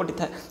सारे प्रॉपर्टी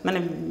था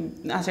माने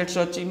आसेट्स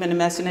अच्छी माने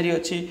मशीनरी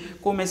अच्छी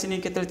कौ मशीन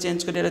केते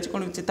चेंज करार अच्छी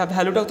कौन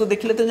भैल्यूटा तो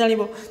देखले तो जान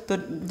तो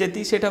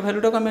जदि से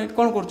भैल्यूटा को आम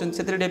कौन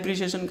कर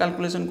डेप्रिसिएशन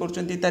कैलकुलेशन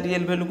कर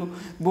रियल भैल्यू को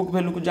बुक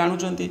भैल्यू को जानूँ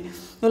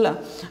है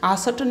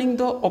आसर्टनिंग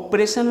द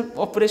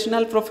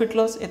ऑपरेशनल प्रॉफिट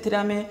लॉस एथिरे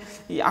आमे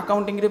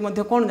अकाउंटिंग रे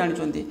मध्य कौन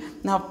जानते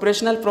ना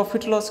ऑपरेशनल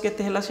प्रॉफिट लॉस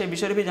केते हला से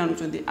विषय भी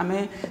जानते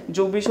आमे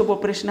जो भी सब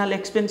ऑपरेशनल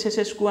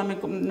एक्सपेंसेस को आमे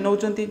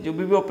नौचंती जो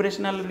भी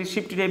ऑपरेशनल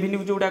रिसिप्ट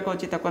रेवेन्यू जोड़ाक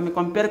अच्छी ताको आमे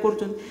कंपेयर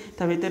करछन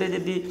भितर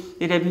जदि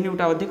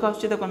रेवेन्यूटा अधिक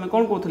आछे ताको आमे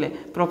कौन कहथले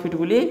प्रॉफिट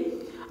बोली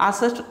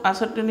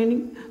आसर्टनिंग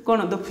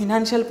कौन द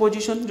फाइनेंशियल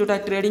पोजीशन जोटा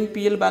ट्रेडिंग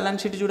पीएल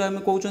बैलेंस शीट जोटा आम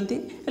कहते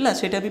है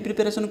सेटा भी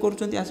प्रिपेरेसन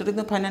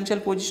कर financial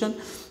position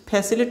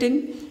facilitating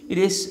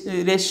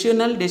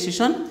rational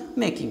decision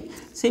making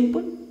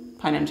simple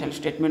financial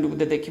statement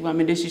को देखा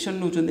आम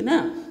डिसीजन नौ ना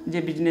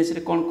जे बिजनेस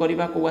रे कौन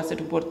करवा कौ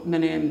आसेट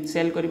माने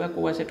सेल करवा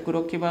कौ आसेट को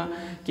रखा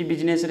कि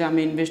बिजनेस रे आम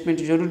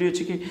इन्वेस्टमेंट जरूरी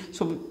अच्छी कि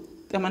सब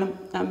माने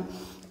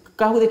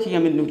क्या देखिए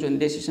आम नौ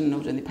डिसीजन नौ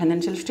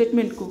फाइनेंशियल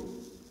स्टेटमेंट को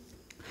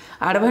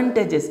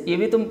एडवांटेजेस ये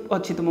भी तुम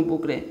अच्छी तुम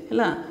बुक रे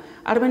है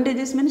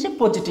एडवांटेजेस मैंने से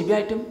पॉजिटिव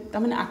आइटम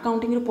तमें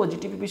अकाउंटिंग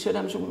पॉजिटिव विषय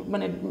हम सब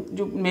माने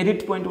जो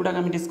मेरिट पॉइंट गुड़ा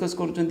आम डिस्कस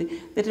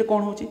कर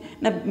कौन हो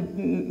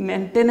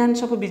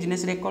मेंटेनेंस ऑफ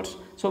बिजनेस रेकॉर्ड्स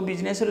सब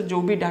बिजनेस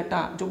जो भी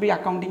डाटा जो भी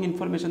अकाउंटिंग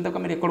इनफॉरमेशन तक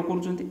आम रेकॉर्ड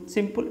कर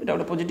सिंपल एटा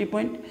गोटे positive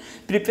point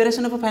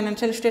preparation of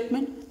financial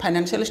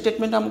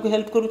statement आमको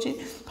हेल्प करुचे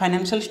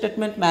फाइनेंशियल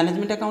स्टेटमेंट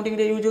मैनेजमेंट अकाउंटिंग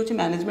रे यूज होची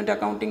मैनेजमेंट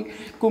अकाउंटिंग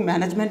को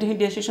मैनेजमेंट ही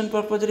डिसीजन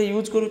पर्पज रे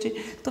यूज करुचे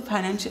तो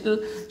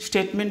फाइनेंशियल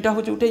स्टेटमेंट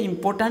हो गोटे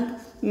इंपोर्टेंट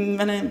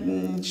माने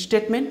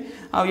स्टेटमेंट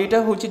आ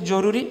यहाँ हूँ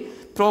जरूरी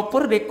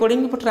proper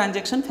recording of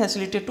transaction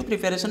facilitate to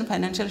preparation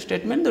financial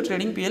statement the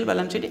trading PL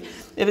balance sheet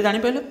एवं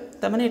जापारे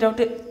तमें यहाँ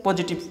गोटे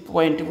पॉजिटिव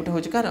पॉइंट गोटे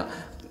हूँ कार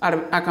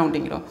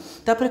अकाउंटिंग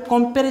तापर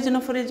कंपेरिजन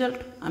ऑफ रिजल्ट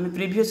आम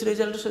प्रीवियस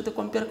रिजल्ट सहित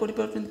कंपेयर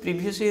कर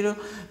प्रीवियस ईयर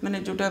माने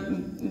जोटा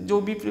जो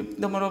भी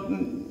तुम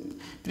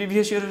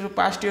प्रीवियस ईयर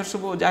पास्ट ईयर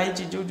सब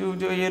जाइए जो जो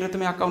जो ईयर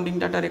तुम अकाउंटिंग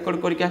डाटा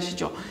रेकर्ड करके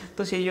आसीच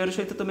तो से ईयर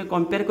सहित तुम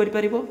कंपेयर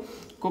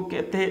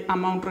कर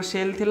अमाउंट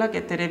सेल थिला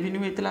केते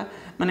रेवेन्यू होता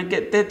माने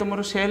केते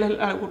तुम सेल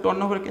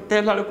टर्नओवर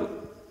केते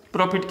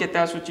प्रॉफिट केते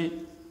आसुची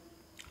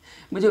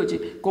बुझे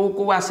कौ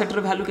कौ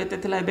आसेट्र भैल्यू केते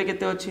थिला एबे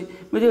केते अच्छी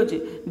बुझे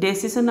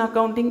decision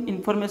accounting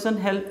information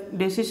help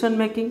decision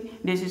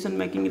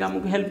making रे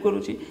हमको हेल्प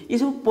करूची ये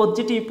सब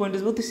पॉजिटिव पॉइंट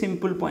बहुत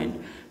सिंपल पॉइंट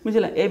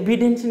बुझला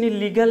एविडेंस इन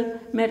लीगल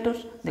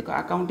मैटर्स देखो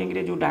अकाउंटिंग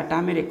रे जो डाटा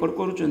आम रेकॉर्ड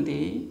करूचंती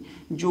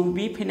जो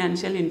भी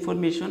फाइनेंशियल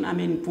इनफॉरमेशन आम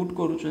इनपुट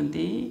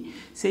करूचंती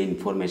से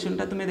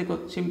इनफॉरमेशनटा तुम्हें देखो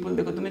सिंपल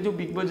देखो तुम्हें जो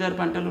बिग बाजार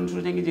पांटालून्स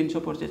जाकि जिनस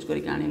परचेज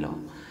करके आनिल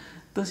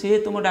तो सी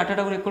तुम डाटा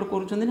रेकर्ड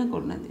करूँ ना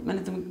करना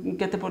माने तुम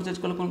केते परचेज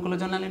कल कौन कल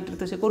जर्नाल एंट्री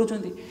तो से करूँ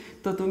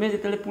तो तुम्हें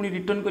जिते पुणी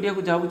रिटर्न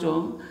करने जाऊच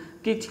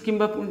कि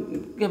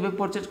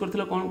परचेज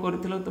कर कौन कर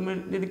तुम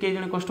यदि कई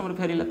जन कस्टमर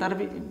फेरला तार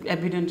भी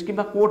एविडेंस कि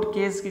कोर्ट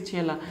केस किसी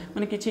है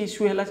माने किसी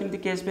इश्यू है सेमती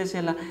केस फेस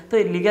है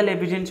तो लीगल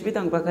एविडेंस भी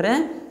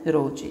पाखे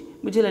रोचे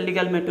बुझे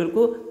लीगल मैटर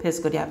को फेस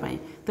करने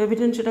तो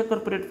एविडेंस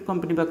कॉर्पोरेट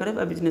कंपनी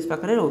पाखे बिजनेस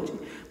पाखे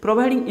रोचे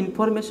providing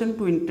information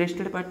to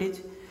interested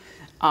parties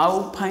आउ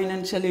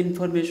फाइनेंशियल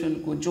इनफॉरमेशन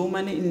को जो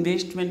माने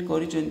इन्वेस्टमेंट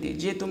करिसेंती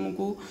जे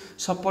तुमको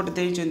सपोर्ट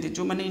देइसेंती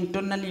जो माने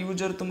इंटरनल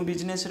यूजर तुम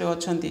बिजनेस रे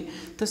अछंती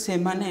तो से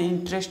माने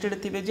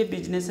इंटरेस्टेड थिबे जे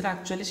बिजनेस रे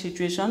एक्चुअली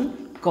सिचुएशन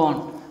कौन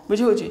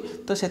बुझे होची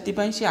तो सेति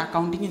पई से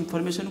अकाउंटिंग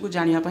इनफॉरमेशन को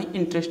जानिया पई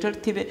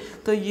इंटरेस्टेड थिबे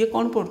तो ये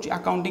कौन पड़ुची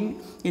अकाउंटिंग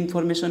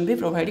इनफॉरमेशन भी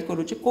प्रोवाइड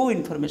करूची को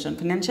information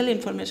financial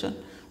information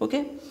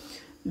okay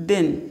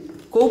then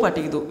कौ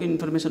पार्टी दो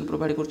इनफॉरमेशन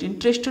प्रोवाइड कर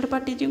इंटरेस्टेड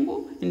पार्टी को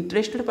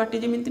इंटरेस्टेड पार्टी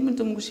जमी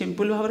तुमको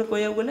सिंपल भाव में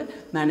कहूँ गले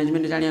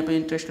मैनेजमेंट जानापी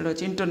इंटरेस्टेड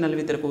अच्छी इंटरनाल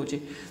भितर कौच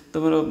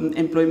तुम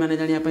एम्प्लॉय मैंने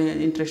जानापी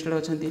इंटरेस्टेड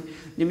अच्छा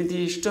जमी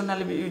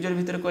एक्सटर्नाल यूजर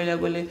भितर कहला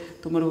गले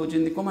तुम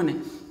होती कौन मैंने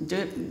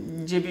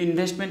जे भी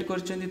इन्वेस्टमेंट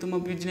कर तुम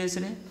बिजनेस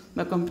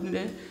कंपनी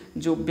रे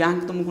जो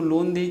बैंक तुमको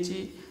लोन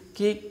देती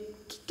कि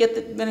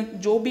केते माने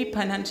जो भी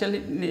फाइनेंशियल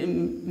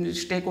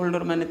स्टेक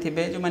होल्डर माने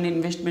थिबे जो माने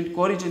इन्वेस्टमेंट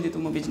करिसेंती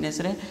तुम बिजनेस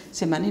रे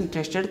से माने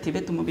इंटरेस्टेड थिबे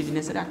तुम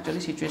बिजनेस रे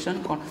एक्चुअली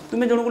सिचुएशन कोन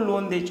तुम जण को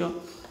लोन देचो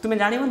तुम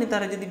जानिबोनी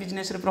तार जदि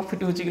बिजनेस रे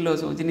प्रॉफिट होची कि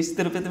लॉस होची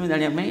निश्चित रूप तुम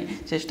जानिया पई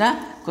चेष्टा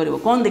करिवो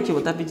कोन देखिवो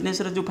ता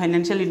बिजनेस रे जो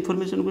फाइनेंशियल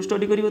इनफॉरमेशन को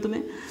स्टडी करिवो तुम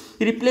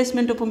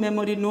replacement of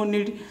memory no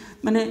need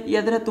माने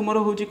या द्वारा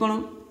तुमरो होची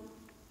कोन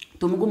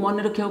तुमको मन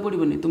रखा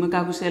पड़ोनी तुम क्या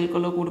सेल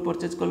कल कौट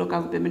परचेज कल क्या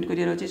पेमेंट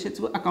करार अच्छे से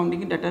सब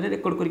अकाउंटिंग डाटा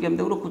रेकर्ड करके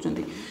रखुँच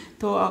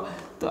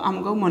तो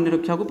आमको मन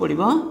रखा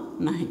पड़ो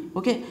ना।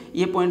 ओके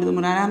ये पॉइंट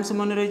तुम आराम से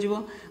मन रही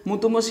मु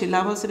तुम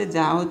सिलेबस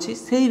जहाँ अच्छी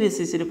से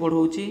बेसीस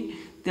पढ़ाऊँगी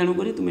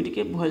तेणुक तुम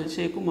टे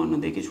भलसे को मन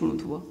देकी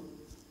शुणुव।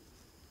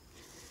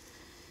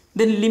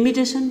 Then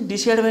limitation,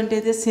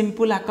 disadvantages,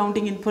 simple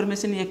accounting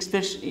information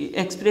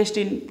expressed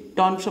in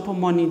terms of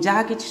money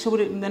जहाँ कि सब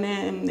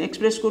मैंने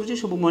एक्सप्रेस करुँची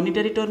सब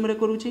मॉनिटरी टर्म रे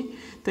करुँची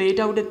तो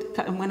यहाँ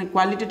गोटे माने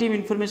क्वालिटेटिव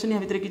इनफॉरमेशन या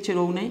भितर किसी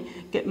रोना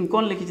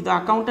कौन लिखी the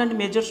accountant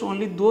measures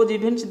only those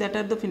events that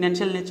are the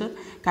financial nature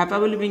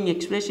capable being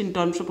express in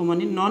terms of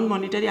money non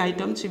monetary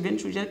items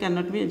events which can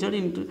not be measured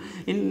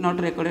in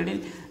not recorded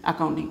in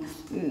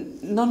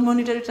accounting. Non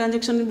monetary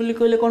transaction बोली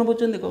कहले कौन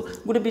बुझुन देखो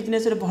गोटे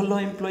business रे भलो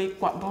employ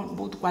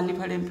बहुत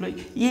qualified employ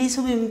ये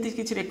सब एमती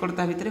किसी रेकर्ड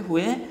ता भितर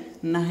हुए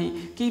ना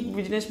कि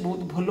बिजनेस बहुत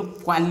भलो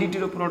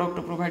क्वालिटीर प्रोडक्ट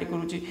प्रोवाइड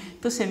करुँची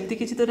तो सेमती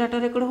किसी तो डाटा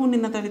रेकर्ड होनी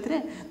ना ता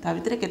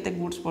भितर केते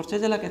गुड्स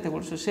परचेज है केते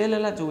गुड्स सेल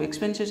है जो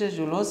एक्सपेंसेस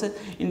जो loss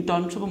in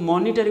terms of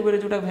monetary वे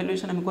जो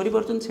वैल्यूएशन आम कर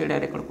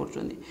रेकर्ड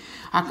कर।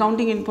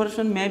 Accounting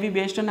information may be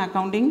based on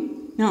accounting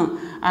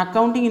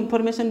accounting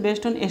information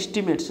based on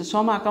estimates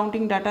some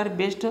accounting data are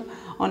based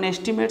on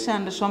estimates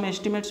and some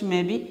estimates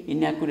may be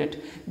inaccurate।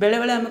 बेले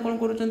बेले आम कौन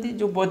करुँच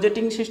जो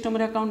budgeting system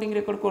रे अकाउंटिंग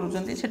रेकर्ड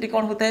करुँच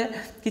कौन होता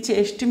है किसी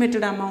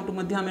एस्टिमेटेड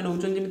अमाउंट आम नौ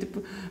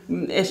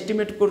जमी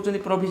एस्टिमेट कर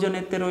प्रोविजन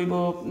एत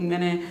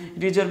रने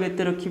रिजर्व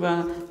एत रखा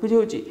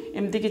बुझे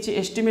एमती किसी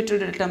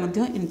एस्टिमेटेड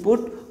डेटा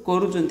इनपुट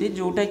करुँच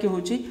जोटा कि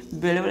हूँ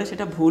बेले बेले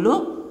से भूल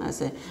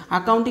आसे।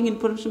 अकाउंटिंग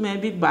इनफॉरमेशन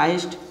में भी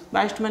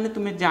बाइस्ड माने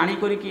तुम्हें जानी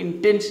करी कि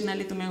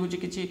इंटेंशनली तुम्हें हूँ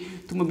कि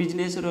तुम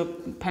बिजनेस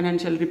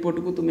फाइनेंशियल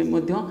रिपोर्ट को तुम्हें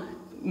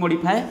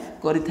मॉडिफाई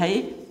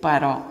करि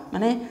पार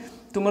माने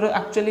तुमर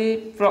एक्चुअली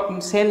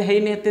सेल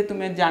है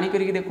तुम्हें जानी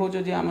करी देखो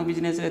जो आम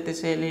बिजनेस एत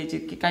सेल है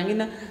कि कहीं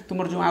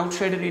तुम जो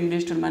आउटसाइड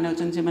इन्वेस्टर मैंने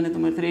अच्छे से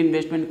तुम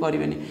इन्वेस्टमेंट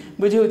करेंगे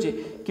बुझे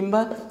कि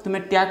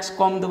तुम्हें टैक्स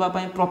कम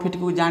देवाई प्रॉफिट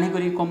को जानी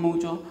करी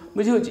कमाउच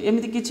बुझे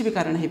एमती किसी भी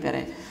कारण हो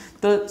पाए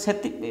तो से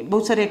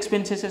बहुत सारे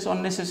एक्सपेंसेस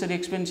अननेसेसरी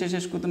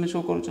एक्सपेंसेस को तुम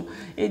शो करुच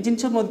ये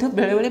जिनस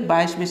बेले बेले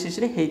बायस बेसीस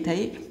होता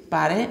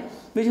पारे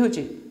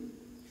बुझे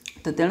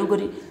तो तेणुक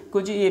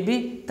कौच ये भी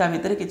ता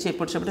भीतर किसी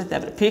एपट सेपट होता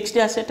है। Fixed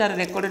asset are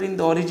recorded in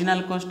the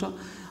original cost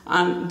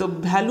and the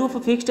value of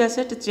a fixed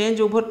asset change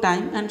over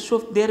time and so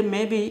there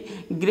may be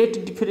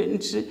great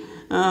difference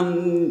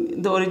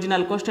the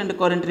original cost and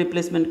current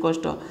replacement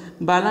cost।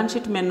 balance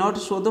sheet may not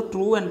show the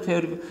true and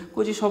fair view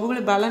कौच सब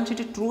बेले balance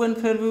sheet true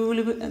and fair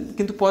view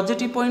किंतु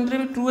positive point रे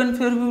भी true and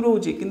fair view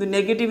रोचे किंतु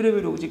negative रे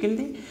भी रोचे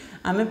किंतु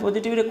आम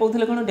पॉजिटिव रे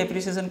कहते कौन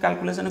डेप्रिसिएशन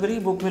कैलकुलेशन करी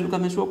बुक वैल्यू को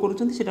आम शो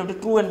करूँ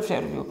ट्रू एंड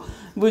फेयर व्यू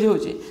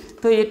बुझे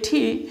तो ये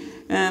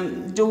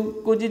जो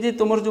कहे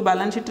तुम जो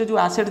बैलेंस शीट जो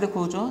आसेट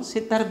देखो से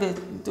तार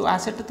जो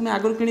आसेट तुम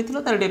आगुरी किनी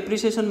तार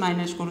डेप्रिसिएशन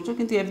माइनस करुच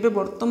किंतु एबे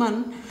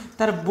वर्तमान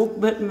तार बुक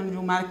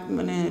जो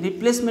माने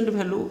रिप्लेसमेंट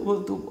वैल्यू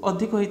बहुत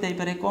अधिक होता है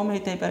पारे कम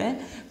होता है पारे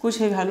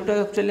कुछ वैल्यूटा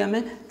एक्चुअली आम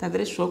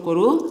तादरे शो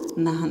करू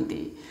नाहंती।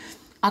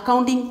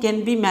 अकाउंटिंग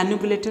कैन बी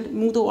मैनिपुलेटेड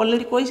मुझे तो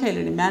ऑलरेडी कही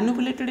सारे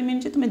मैनिपुलेटेड मीन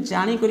तुम्हें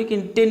जानी करी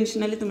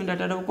इंटेंशनली तुम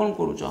डाटा कौन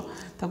करुच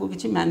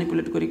किसी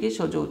मैनिपुलेट करके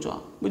सजाऊच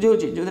बुझे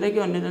जो द्वारा कि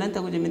अन्य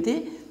जन जमी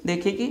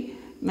देखिकी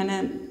मैंने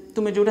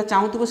तुम्हें जोटा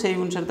चाहूब से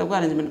अनुसार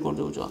अरेंजमेंट कर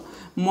दौच।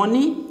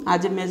 मनी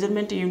आज ए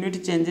measurement unit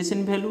changes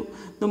in value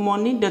तो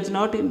money does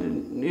not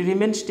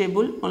remain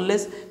stable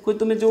unless कोई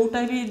तुम्हें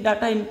जोटा भी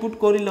डाटा इनपुट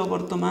कर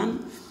बर्तमान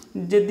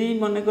जदि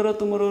मनकर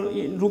तुम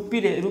रुपी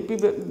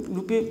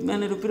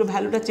माने रुपीर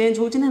भैल्यूटा चेंज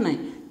होची ना ना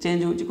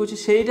चेंज होची कुछ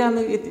सेटा आम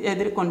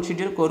ए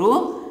कनसीडर करू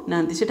ना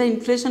सेटा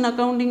इन्फ्लेशन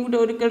अकाउंटिंग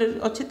गोटे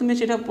अच्छे तुम्हें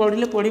से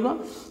पढ़ले पढ़ो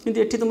कि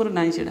ये तुम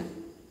ना से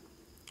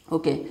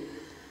ओके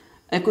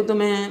एको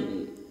तुम्हें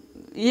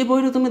ये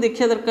बही तुम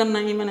देखा दरकार ना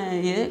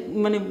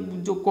माने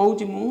जो कहूँ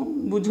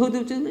बुझे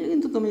दूचे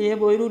कि तुम ये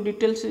बही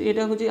डिटेल्स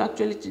यहाँ हूँ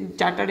एक्चुअली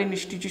चार्टर्ड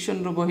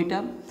इंस्टीट्यूशन बहीटा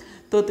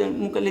तो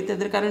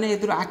मुझे कारण ये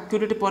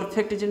एक्यूरेट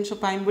परफेक्ट जिनस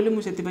पाइम बोली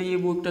मुझे ये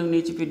बुकटा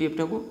नहीं पीडीएफ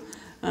टाक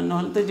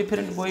ना तो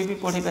डिफरेन्ट बही भी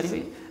पढ़े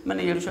पारे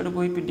माने एडु साडु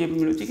बही पीडीएफ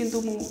मिलूँ कि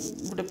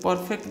गोटे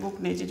परफेक्ट बुक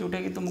नहीं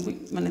जोटा कि तुमको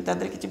माने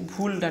तादर किसी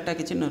भूल डाटा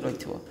किसी न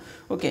रही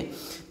ओके।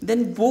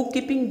 देन बुक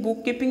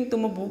कीपिंग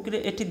तुम बुक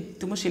रे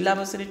तुम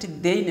सिलेबस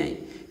दे ना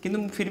किंतु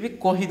फिर भी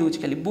कही दूँ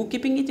खाली book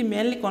keeping is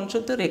mainly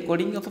concept the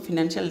recording of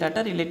financial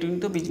data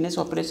relating to business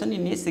operation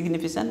in a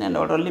significant and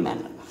orderly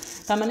manner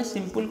ताने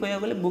सिंपल कह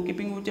गले बुक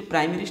कीपिंग हूँ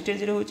प्राइमरी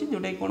स्टेज रे होची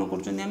जोटा कौन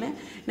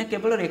कर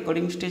केवल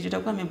रिकॉर्डिंग स्टेज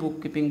टाक आम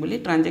बुक कीपिंग बोली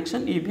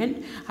ट्रांजैक्शन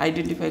इवेंट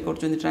आइडेंटिफाई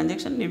कर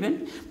ट्रांजैक्शन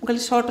इवेंट मुझे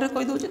सर्ट रे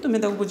कही दूँ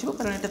तुम्हें बुझ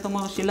कारण यहाँ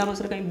तुम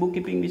सिलेबस कहीं बुक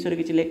कीपिंग विषय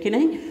किसी लिखी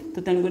ना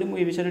तो तेणुक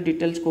मुझे विषय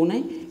डिटेल्स कहूना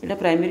यहाँ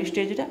प्राइमरी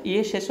स्टेजटा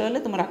ये शेष हेल्ले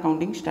तुम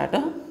अकाउंटिंग स्टार्ट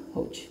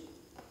हो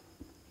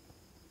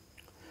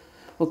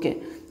okay.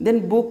 Then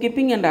book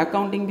keeping and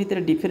accounting भितर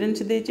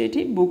डिफरेन्स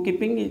देती book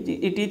keeping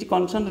it is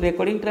concern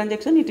recording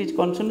transaction it is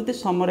concern with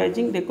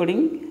summarising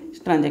recording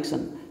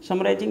transaction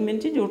summarising mean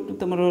जो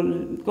तुम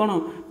कौन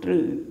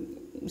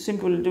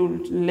सिंपल जो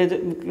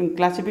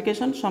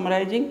क्लासिफिकेशन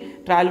समराइजिंग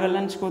ट्रायल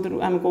बैलेंस को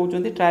आम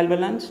कहते trial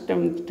balance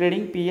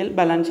trading PL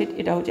balance sheet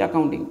यहाँ हूँ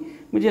अकाउंटिंग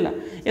बुझेगा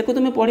एक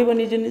तुम पढ़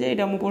निजे निजे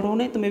यहाँ मुझे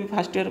पढ़ाऊना तुम्हें भी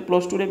फास्ट इयर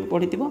 +2 रे भी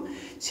पढ़ी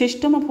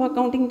सिस्टम ऑफ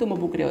अकाउंटिंग तुम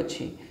बुक रे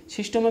अच्छी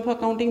सिस्टम ऑफ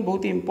अकाउंटिंग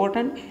बहुत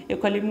इंपोर्टेंट ये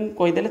खाली मुझे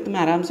कहीदेले तुम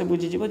आराम से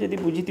बुझीज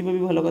जब बुझीथ भी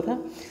भल कथा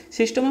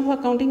सिस्टम ऑफ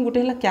अकाउंटिंग गोटे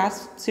है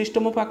कैश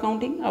सिस्टम ऑफ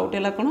अकाउंटिंग आ गोटे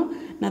है कौन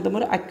ना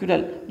तुम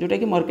एक्चुअल जोटा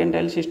कि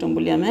मर्केंटाइल सिस्टम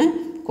बोली आम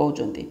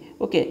कहते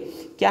okay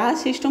cash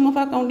system of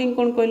accounting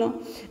कौन कहल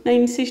ना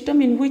इन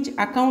system in which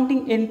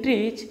accounting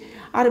entries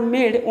are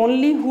made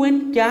only when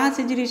cash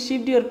is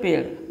received your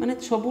paid माने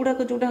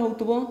सबुड़ाक जोटा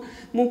होतबो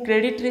मु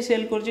क्रेडिट रे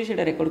सेल करछि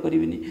सेटा रेकॉर्ड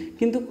करिविनी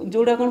किंतु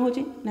जोटा कोन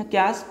होछि ना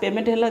कैश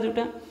पेमेंट हैला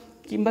जोटा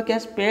किंबा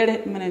कैश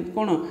पेड माने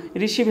कोन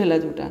रिसीव हैला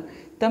जोटा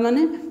ता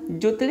माने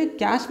जोते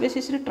कैश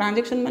बेसिस रे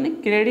ट्रांजैक्शन माने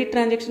क्रेडिट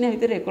ट्रांजैक्शन या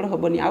भीतर रेकॉर्ड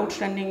हबनी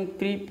आउटस्टैंडिंग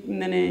प्री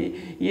माने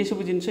ये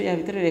सब जिंस या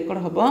भीतर रेकॉर्ड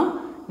हबो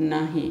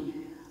नाही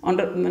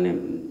अंडर माने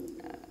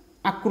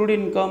अक्रूड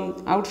इनकम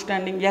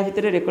आउटस्टैंडिंग या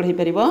भीतर रेकॉर्ड हो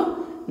पारिबो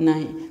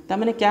नहीं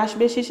ताने कैश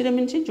बेसिस रे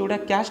मीन्स जोड़ा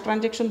कैश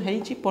ट्रांजैक्शन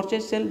होती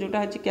परचेज सेल जोटा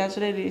है कैश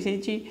रे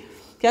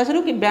कैश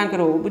रो कि बैंक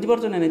रो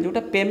बुझिपार ना जोटा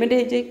पेमेंट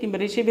होती कि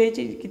रिसीव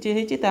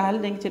होती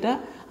जाटा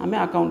आम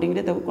अकाउंटिंग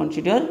रे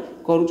कनसीडर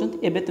करुँच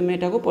तुम्हें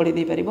यहाँ पढ़ी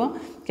दे पार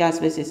कैश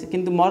बेसिस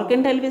किंतु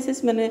मर्केंटाइल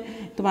बेसिस माने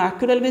तुम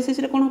एक्चुअल बेसिस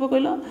रे कौन हम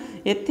कहल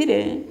ए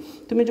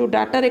तुम्हें जो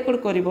डाटा रेकॉर्ड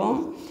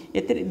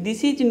कर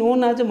this is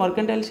known as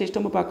mercantile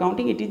system of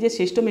accounting it is a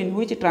system in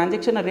which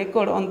transaction are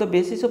record on the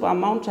basis of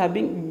amounts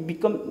having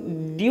become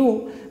due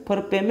for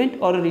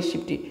payment और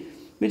receipt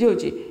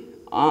बुझे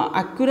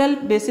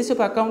accurate basis of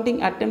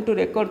accounting attempt to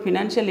record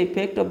financial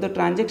effect of the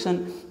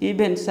transaction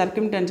events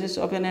circumstances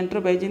of an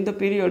enterprise in the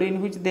period in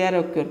which they are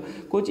occur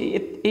कुछ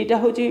एटा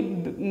होची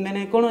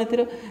माने कोन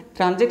एथर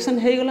transaction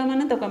हे गला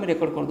माने तक हम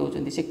record कर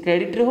दोचंती से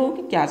क्रेडिट रे हो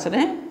कि कैश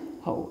रे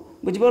हो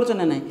बुझि परछ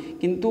ना नहीं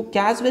किंतु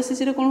कैश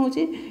बेसिस रे कोन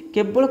होची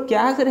केवल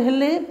कैश रे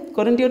हेले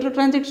करंट ईयर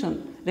ट्रांजैक्शन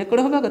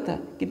रेकॉर्ड होबा कथा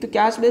किंतु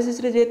कैश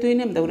बेसिस रे जेतु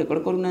इने हम तक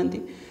रेकॉर्ड करू नांती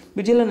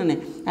बुझिला ना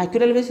नहीं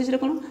एक्चुअल बेसिस रे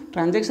कोन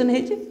ट्रांजैक्शन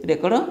हेची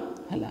रेकॉर्ड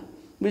हला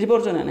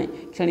बुझिपार ना नहीं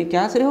क्षणी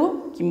कैश रे हो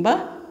किंबा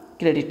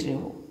क्रेडिट रे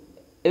हो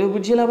ए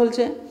बुझिला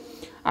बोलछे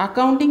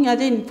accounting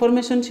as a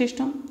information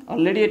system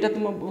already एटा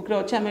तुम बुक रे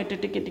अच्छे आम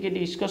टिके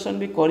डिस्कशन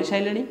भी कर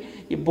सारे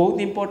ये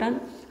बहुत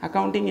इंपोर्टेंट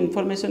अकाउंटिंग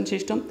इनफॉरमेशन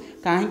सिस्टम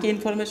कहीं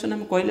इनफॉरमेशन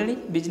हम कहले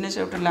बिजनेस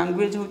गोटे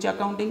लैंग्वेज हूँ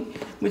अकाउंटिंग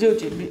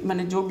बुझे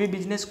माने जो भी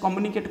बिजनेस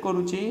कम्युनिकेट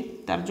करुच्ची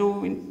तार जो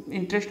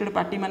इंटरेस्टेड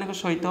पार्टी मान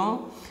सहित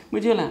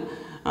बुझीगला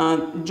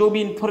जो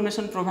भी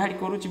इनफॉरमेशन प्रोवाइड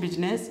करुच्ची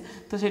बिजनेस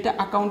तो सेटा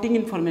अकाउंटिंग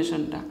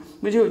इनफॉरमेशनटा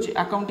बुझे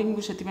अकाउंटिंग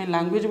को से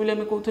लैंग्वेज बोले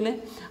आम कहते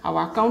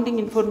अकाउंटिंग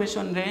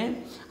इनफॉरमेशन रे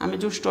आम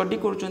जो स्टडी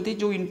कर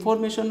जो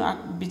information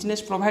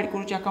business provide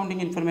करुच्ची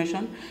accounting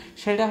information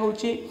सेटा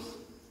होची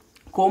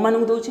को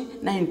मानक दौची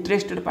ना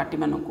इंटरेस्टेड पार्टी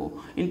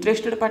मानक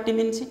interested party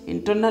means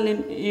internal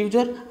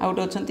user out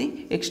अच्छा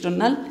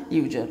एक्सटर्नाल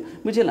यूजर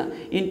बुझेगा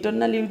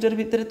इंटरनल यूजर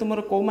भितर तुम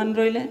कौ मान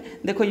रही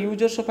देख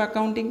users of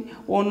accounting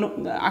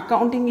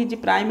accounting is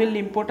primary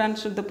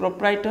importance the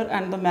proprietor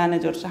and the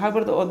managers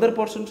however the other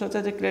person such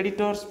as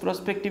creditors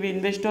prospective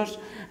investors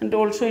and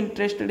also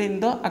interested in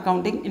the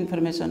accounting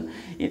information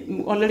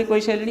already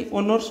कही सारे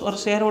owners और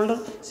share holder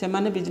से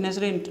business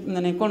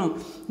माने कौन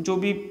जो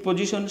भी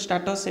position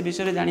status से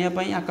विषय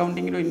जानापी अकाउंटिंग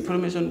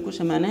इनफॉरमेशन को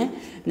से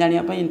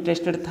जानापी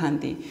इंटरेस्टेड था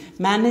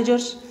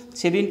मैनेजर्स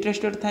से भी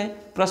इंटरेस्टेड थाए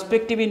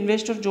प्रोस्पेक्टिव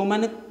इन्वेस्टर जो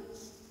माने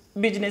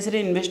बिजनेस रे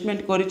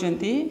इन्वेस्टमेंट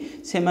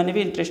करें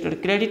भी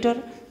इंटरेस्टेड क्रेडिटर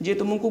जे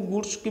तुमको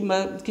गुड्स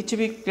कि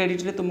भी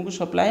क्रेडिट रे तुमको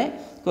सप्लाए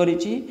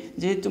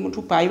करी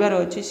तुमठू पाइबार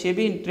अच्छी सी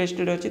भी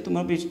इंटरेस्टेड अच्छी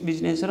तुम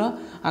बिजनेस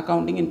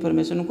अकाउंटिंग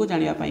इनफॉरमेशन को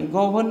जानापी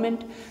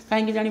गवर्नमेंट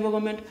कहीं जान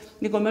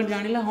गवर्नमेंट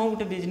जाना हाँ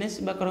गोटे बिजनेस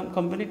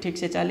कंपनी ठीक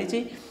से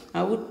चली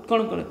आउ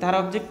कौन कर तार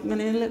ऑब्जेक्ट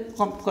माने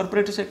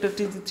कॉर्पोरेट सेक्टर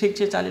ठीक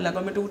से चलला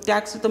गवर्नमेंट को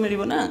टैक्स तो मिल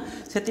ना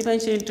से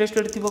से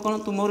इंटरेस्टेड थी कौन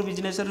तुम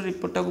बिजनेस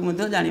रिपोर्टा को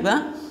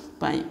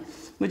जानापी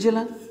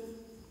बुझेगा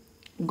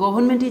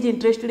Government is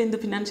interested in the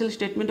financial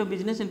statement of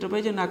business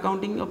enterprise and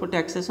accounting of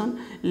taxation,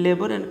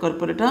 labor and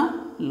corporate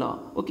law.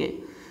 Okay.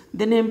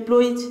 Then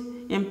employees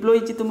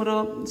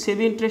तुमरो से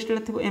भी इंटरेस्टेड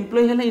थी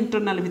एम्प्लॉय है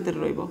इंटरनल भीतर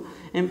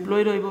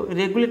एम्प्लॉय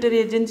रेगुलेटरी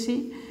एजेंसी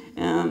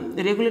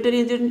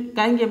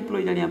कहीं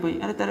एम्प्लॉय जानापी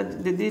अरे तार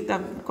दीदी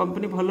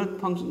कंपनी भल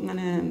फंक्शन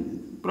माने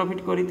प्रॉफिट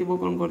करी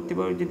कौन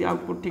कर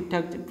आउटपुट ठीक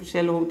ठाक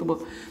सेल हो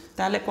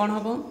ताले कौन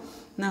हम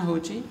ना हूँ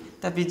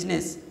ता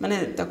बिजनेस माने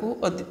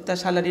ता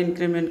सैलरी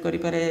इंक्रीमेंट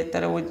करें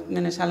तार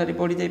माने सैलरी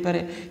बढ़ी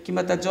जापे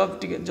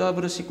कि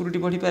जॉब सिक्यूरीटी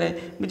बढ़ी पारे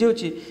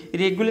बुझे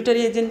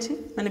रेगुलेटरी एजेंसी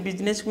माने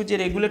बिजनेस को जे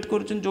रेगुलेट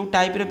कर जो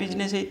टाइप रे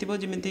बिजनेस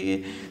होती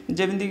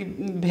जमी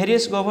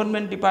वेरियस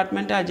गवर्नमेंट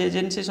डिपार्टमेंट आज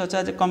agency such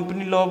as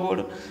company law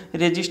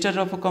board register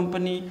of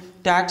company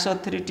tax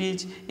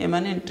authorities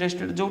एमाने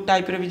इंटरेस्टेड जो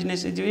टाइप रे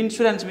बिजनेस जो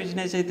इंश्योरेंस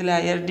बिजनेस होता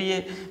IRDA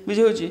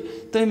बुझे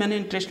तो ये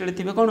इंटरेस्टेड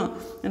थे कौन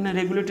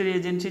रेगुलेटरी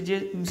एजेंसी जे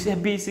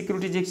भी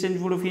securities exchange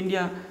board of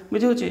India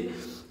बुझे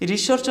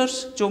रिसर्चर्स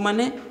जो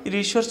माने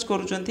research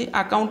करूचंती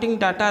accounting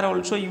data are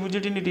also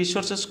used in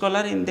research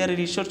scholar in their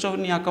research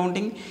on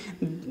accounting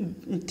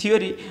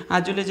theory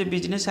as well as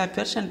business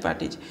affairs and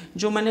parties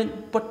जो माने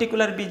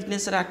particular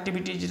business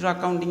activities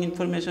accounting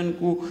information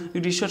को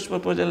research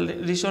proposal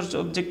research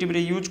objective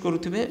रे use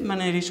करूथिबे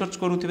माने research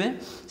करूथिबे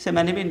से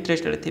माने भी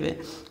interested थिबे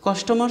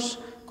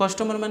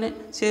customer माने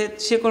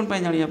से कौन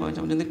जानिया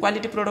चाहते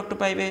क्वालिटी प्रोडक्ट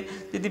पाइबे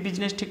यदि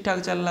बिजनेस ठीक ठाक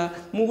चलला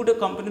मु गोटे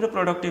कंपनी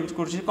प्रोडक्ट यूज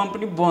कर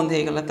कंपनी बंद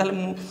हो गला ताले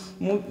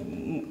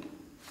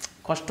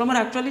कस्टमर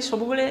एक्चुअली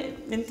सब बेले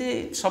एमती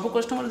सब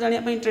कस्टमर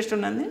जानापी इंटरेस्टेड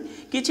ना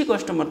किसी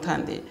कस्टमर था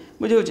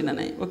बुझे ना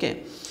ना okay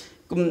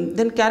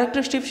then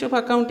characteristics of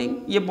accounting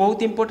ये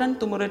बहुत इंपोर्टेंट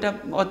तुम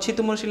अच्छी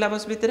तुम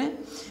सिलेबस भितर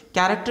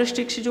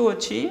कैरेक्टरिस्टिक्स जो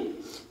अच्छी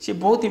सी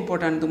बहुत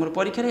इंपोर्टेंट तुम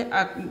परीक्षा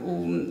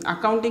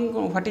अकाउंटिंग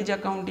व्हाट इज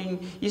अकाउंटिंग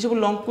ये सब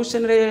लॉन्ग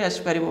क्वेश्चन रे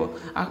आसपार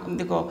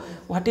देख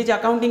व्हाट इज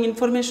अकाउंटिंग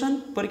इनफॉरमेशन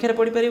परीक्षा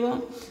पढ़ी पार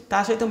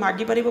ता सहित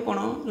मागी पार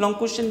कौन लॉन्ग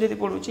क्वेश्चन जब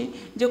पढ़ुची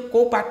जो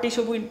को पार्टी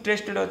सब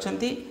इंटरेस्टेड अच्छा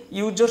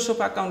यूजर्स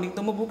ऑफ अकाउंटिंग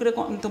तुम बुक रे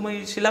तुम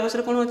सिलेबस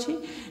रे कौन अच्छी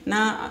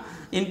ना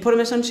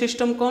इनफॉरमेशन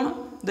सिस्टम कौन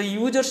the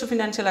users of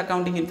financial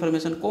accounting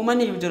information को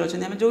माने यूजर अच्छा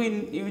आम जो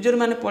यूजर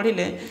मैंने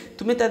पढ़ले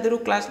तुम्हें तादर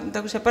क्लास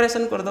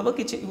सेपरेशन करदेव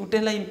कि गोटे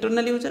है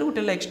इंटरनाल यूजर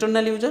गोटे है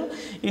external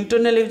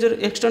user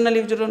external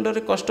user under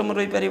customer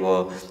रही पार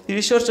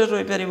रिसर्चर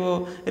रही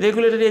पार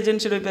रेगुलेटरी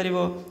एजेंसी रही पार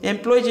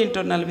एम्प्लॉइज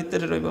इंटरनाल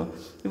भितर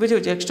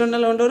रुझे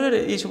एक्सटर्नाल अंडर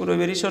ये सब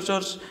रे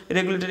researchers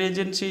regulatory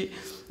agency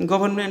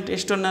government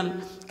external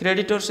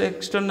creditors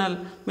external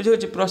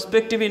बुझे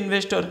प्रोस्पेक्टिव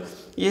इन्वेस्टर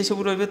ये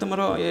सब रे तुम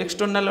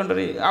एक्सटर्नाल अंडर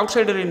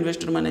आउटसाइडर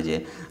इन्वेस्टर माने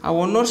जे आ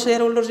ओनर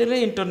शेयर होल्डर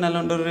जे इंटरनाल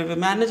अंडर रे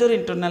मैनेजर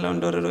इंटरनाल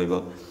अंडर रे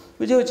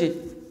बुझे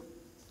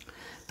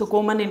तो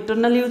कौ मैंने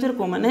इंटरनाल यूजर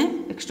कौ मैंने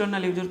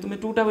एक्सटर्नाल यूजर तुम्हें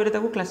टूटा वे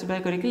क्लासीफाई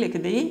करके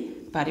लिखिदे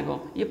पार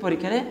ये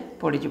परीक्षा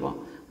पड़ज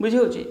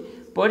बुझे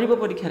पढ़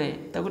परीक्षा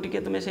टी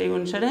तुम से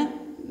अनुसार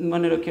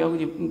मन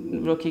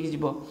रखिक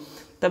जीव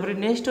तापर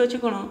नेक्स्ट अच्छी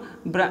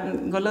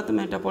कौन गला तुम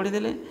यहाँ पढ़ीदे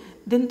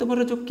देन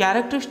तुम जो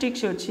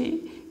कैरेक्टरिस्टिक्स अच्छी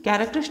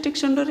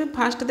कैरेक्टरिस्टिक्स अंडर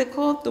फास्ट देख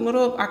तुम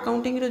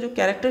अकाउंटिंग जो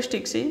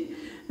characteristics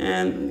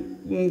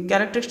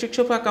characteristics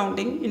of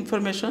accounting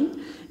information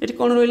ये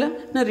कौन रहा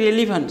ना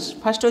रेलिवेंस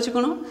फास्ट अच्छी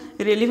कौन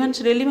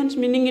रेलिवेंस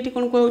मीनिंग ये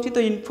कौन कहूँ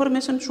तो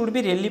information should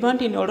be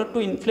relevant in order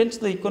to influence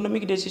the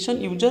economic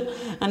decision user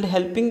and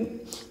helping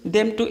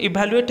them to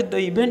evaluate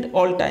the event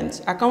all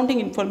times accounting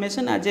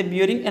information as a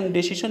bearing and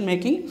decision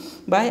making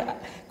bye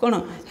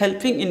कौन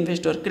helping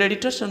investor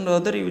creditors and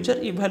other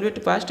user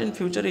evaluate past and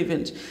future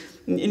events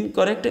in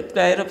correct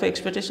prior of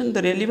expectation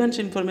the relevance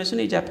information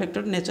is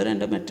affected nature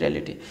and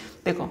materiality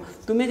देखो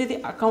तुम्हें जदि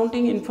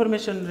accounting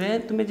information रे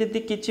तुम्हें जदि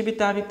किछि भी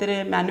ता भितर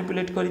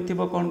मैनिपुलेट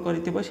करिथिबो कोन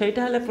करिथिबो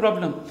सेटा हले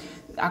प्रॉब्लम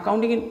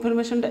अकाउंटिंग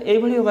इनफॉरमेशन एई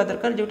भली होबा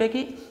दरकार जोटा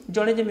कि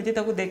जणे जेमिति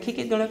ताको देखि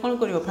कि जणे कोन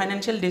करिवो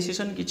फाइनेंशियल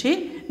डिसीजन किछि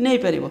नै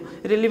परिवो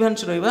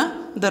रेलेवेंस रहबा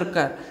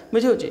दरकार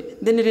बुझौ छी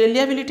then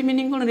reliability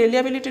meaning cone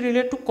reliability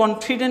relate to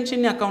confidence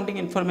in accounting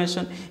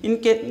information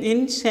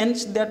in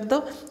sense that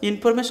the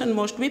information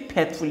must be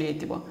faithful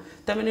हेतिबो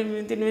तमें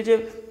नुहे जे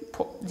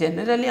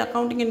जेनेराली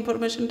अकाउंटिंग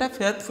इनफॉरमेशनटा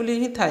फेथफुली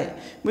ही थाए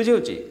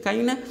बुझे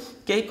कहीं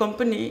कई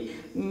कंपनी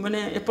माने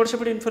एपट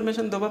सेपट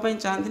इनफॉरमेशन दवाई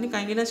चाहती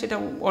कहीं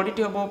ऑडिट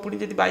हम पुणी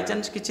जब बाय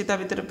चांस किसी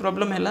भितर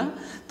प्रॉब्लम है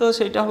तो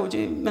सेटा हूँ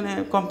माने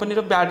कंपनी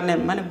बैड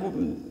नेम माने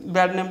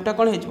बैड नेमटा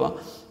कौन हो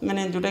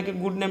माने जोटा कि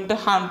गुड नेमटा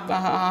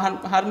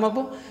हार्म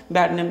हम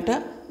बैड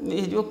नेमटा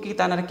जो कि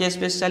तार केस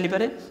बेस चली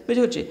पारे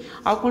बुझे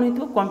आउ कौन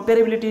हो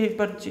कंपेरेबिलिटी हो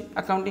पार्टी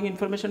अकाउंटिंग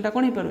इनफॉरमेशनटा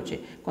कौन हो पारे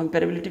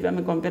कंपेरेबिलिटी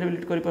आम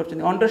कंपेरेबिलिटी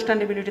कर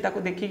अंडरस्टैंडेबिलिटी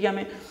देखिए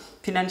आम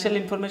फाइनेंशियल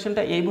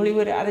इनफॉरमेशनटा ये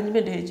वे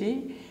अरेंजमेंट है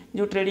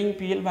जो ट्रेडिंग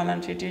पीएल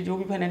बैलेंस शीट जो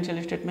भी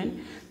फाइनेंशियल स्टेटमेंट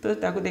तो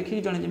ताको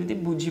देखिए जड़े जमी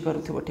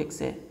बुझीपार ठीक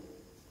से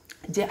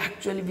जे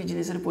एक्चुअली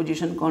बिजनेस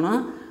पोजीशन कौन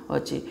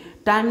अच्छी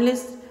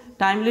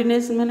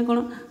टाइमलीनेस मैंने कौन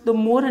the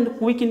more and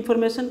quick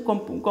information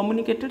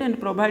communicated and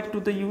provide to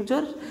the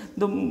user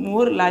the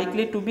more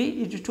likely to be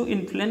use to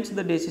influence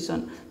the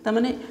decision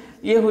ताने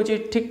ये हूँ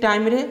ठीक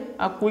टाइम रे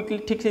आ क्विकली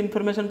ठीक से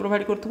इनफॉरमेशन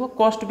प्रोवाइड कर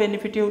कॉस्ट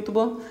बेनिफिट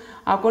हो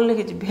आ कौन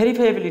लिखी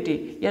भेरीफाएबिलिटी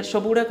यार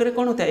सब गुड़ाक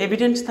कौन होता है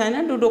एविडेंस थाए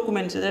ना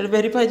डॉक्यूमेंट्स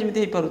भेरीफाए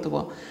जमी हो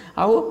पार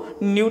आउ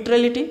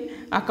neutrality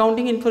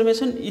accounting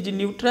information is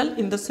neutral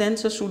in the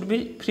sense should be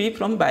free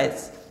from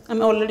बायस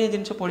आम अलरेडी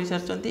जिन पढ़ी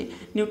सारी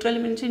न्यूट्राल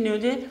मीन्स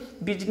न्यूजे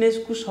बिजनेस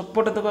को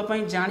सपोर्ट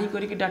देवाई जाणी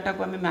करके डाटा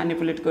को आम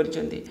मैनिपुलेट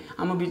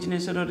करम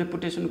बिजनेस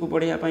रेपुटेशन को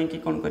बढ़ाई कि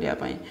कौन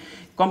करने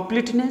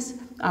कंप्लीटनेस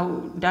आउ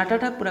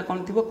डाटाटा पूरा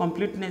कौन थी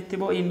कंप्लीटनेस थी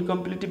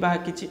इनकम्प्लीट बा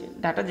कि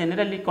डाटा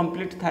जेनेराली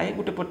कंप्लीट थाए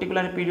गोटे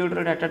पर्टिकुलर पीरियड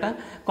डाटाटा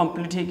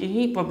कंप्लीट होगी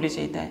ही पब्लिश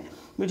होता है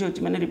बुझे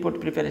मैंने रिपोर्ट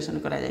प्रिपेरेसन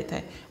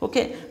कराए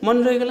ओके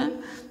मन रहीगला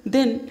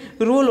देन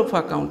रोल ऑफ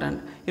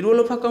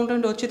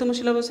अकाउंटेंट अच्छी तुम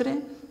सिलेबस रे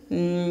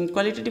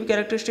qualitative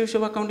characteristics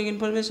of accounting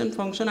information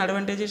function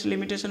advantages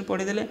limitation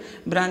पढ़ीदे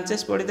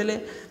branches पढ़ीदे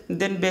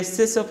then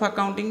basis of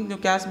accounting जो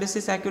कैश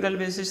बेसिस एक्यूरल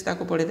बेसिस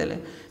ताको पढ़ीदे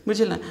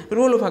बुझेगा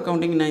रोल ऑफ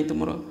अकाउंटिंग ना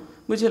तुम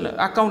बुझेगा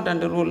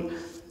अकाउंटेंट रोल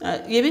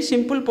ये भी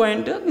सिंपल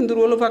पॉइंट किंतु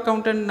रोल ऑफ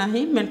अकाउंटेंट ना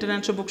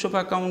maintenance of books of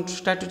account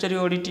statutory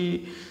audit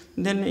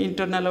then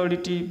internal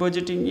audit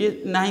budgeting ये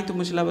ना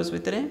तुम सिलेबस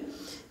भितर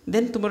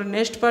देन तुम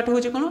नेक्स्ट पार्ट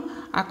हूँ कौन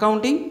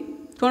अकाउंटिंग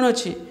कौन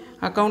अच्छी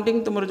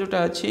अकाउंटिंग तुम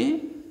जोटा अच्छी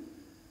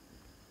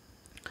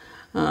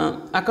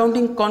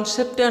अकाउंटिंग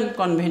कॉन्सेप्ट एंड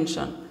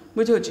कन्वेंशन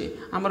बुझे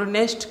आमर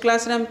नेक्स्ट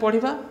क्लास रे हम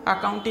पढ़ा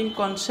अकाउंटिंग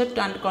कॉन्सेप्ट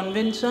एंड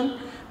कन्वेंशन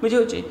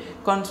बुझे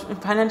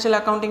फाइनेंशियल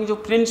अकाउंटिंग जो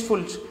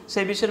प्रिंसिपल्स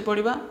से विषय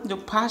पढ़ा जो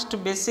fast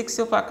basics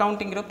of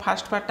accounting row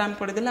fast part आम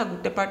पढ़ीदेला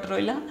गोटे पार्ट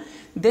रहा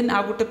देन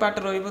आ गोटे पार्ट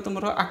तुम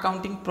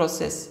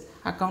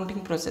अकाउंटिंग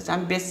प्रोसेस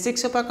आम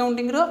basics of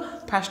accounting row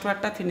fast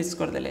पार्टा finish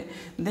करदेले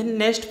then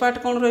next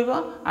part कौन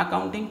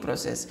अकाउंटिंग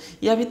प्रोसेस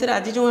या भितर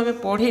आज जो आम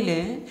पढ़िले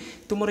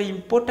तुम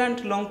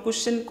इम्पोर्टाट लॉन्ग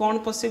क्वेश्चन कौन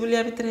पॉसिबल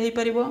या भितर हो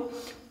पार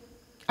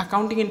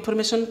अकाउंटिंग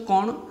इनफॉरमेशन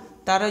कौन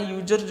तार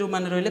यूजर जो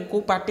मैंने रही कौ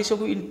पार्टी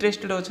सब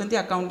इंटरेस्टेड अच्छा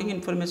अकाउंटिंग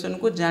इनफॉरमेशन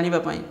को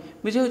जानापी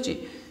बुझे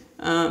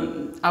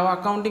आउ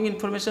अकाउंटिंग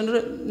इनफॉरमेशन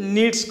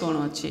नीड्स कौन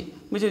अच्छी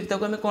बुझे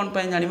आम कौन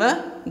जाना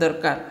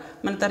दरकार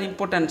माने तार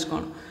इम्पोर्टेंस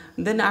कौन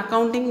देन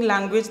अकाउंटिंग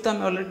लैंग्वेज तो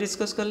आम ऑलरेडी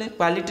डिस्कस कले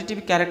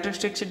क्वालिटेटिव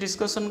कैरेक्टरिस्टिक्स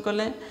डिस्कसन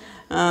कले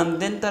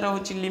देन तार हूँ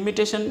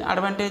limitation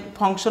advantage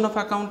function of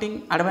accounting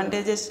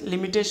advantages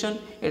limitation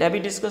एटा भी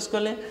डिस्कस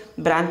कले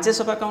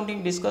ब्रांचेस ऑफ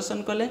अकाउंटिंग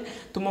डिस्कसन कले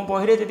तुम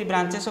बही जब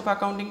branches of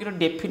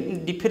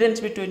accounting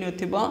difference between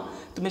थो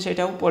तुम से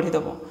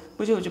पढ़ीदेव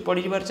बुझे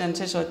पढ़ी जाबार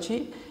चांसेस अच्छी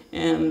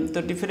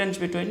तो difference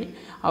between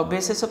uh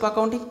basis of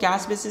accounting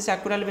cash basis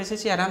actual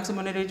basis आराम से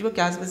मन रही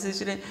कैश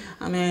बेसिस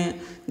आम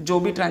जो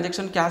भी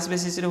ट्रांजेक्शन कैश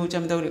बेसिस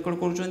रेकर्ड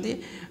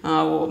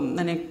कर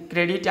माने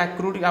क्रेडिट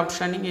एक्रूड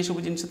आउटस्टैंडिंग ये सब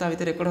जिन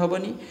रेकर्ड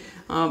हेनी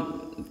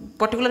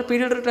पर्टिकुलर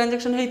पीरियड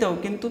ट्रांजेक्शन होता हो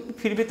किंतु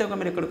फिर भी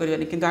आम रेकर्ड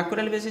करानी कि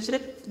एक्चुअल बेसिस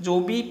जो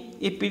भी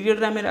ये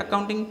पीरियड आम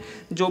अकाउंटिंग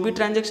जो भी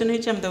ट्रांजेक्शन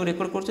होता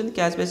रेकर्ड कर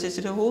कैश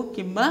बेसिस हो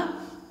कि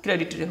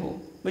क्रेडिट रे हो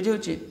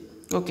बुझे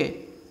ओके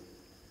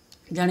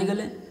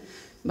जानीगले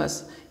बस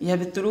या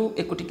भितर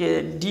एक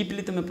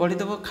डीपली तुम्हें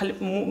पढ़ीदेव खाली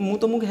मु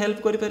तुमको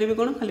हेल्प करी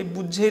कौन खाली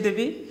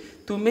बुझेदेवी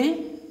तुम्हें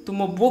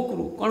तुम बुक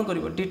रू कौन कर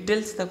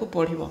डिटेल्स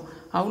पढ़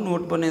आउ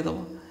नोट बनईदेव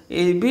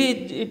ये भी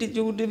ये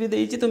जो भी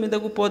देती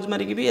तुम्हें पज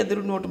मारिकी भी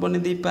एदर नोट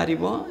बन दे पार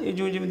ये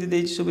जो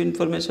जमी सब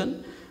इनफॉरमेशन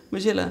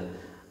बुझेगा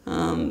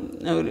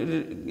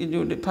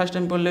जो फास्ट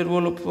टाइम पढ़ले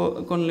रोल ऑफ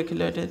कौन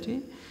लिखला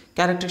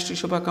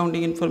characteristics of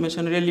accounting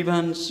information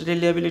relevance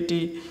reliability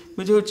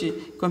बुझे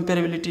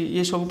कंपेरेबिलिटी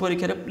ये सब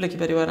परीक्षा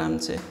लिखिपर आराम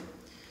से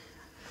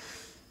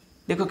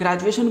देखो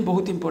ग्रेजुएशन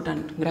बहुत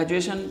इंपोर्टेंट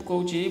ग्रेजुएशन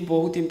कौन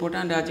बहुत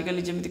इंपोर्टेंट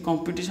आजिकल जमी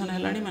कंपटीशन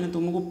है माने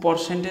तुमको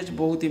परसेंटेज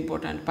बहुत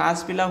इंपोर्टेंट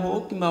पास पिला हो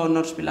कि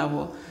ऑनर्स पिला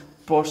हो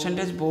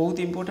परसेंटेज बहुत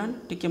इंपोर्टेंट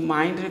टी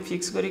माइंड रे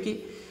फिक्स करके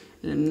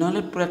ना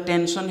पूरा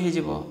टेंशन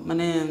हो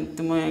माने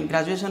तुम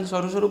ग्रेजुएशन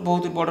सरू सरू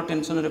बहुत बड़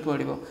टेंशन रे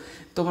पड़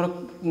तुम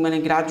माने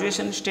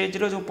ग्रेजुएशन स्टेज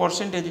रो जो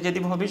परसेंटेज यदि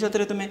भविष्य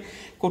में तुम्हें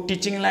को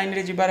टीचिंग लाइन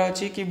रे जीवार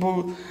अच्छी कि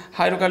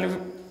हायर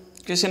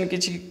क्वालिफिकेशन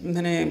किसी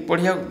माने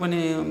पढ़िया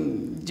माने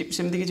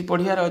सेमती किसी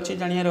पढ़ियार अच्छी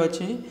जानियार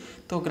अच्छी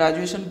तो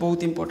ग्रेजुएशन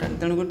बहुत इंपोर्टेंट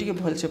तेणुक टी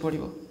भलसे पढ़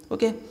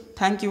ओके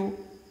थैंक यू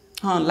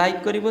हाँ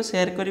लाइक कर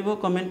शेयर कर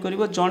कमेंट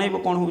कर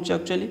जनइब कौन हो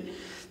एक्चुअली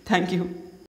थैंक यू।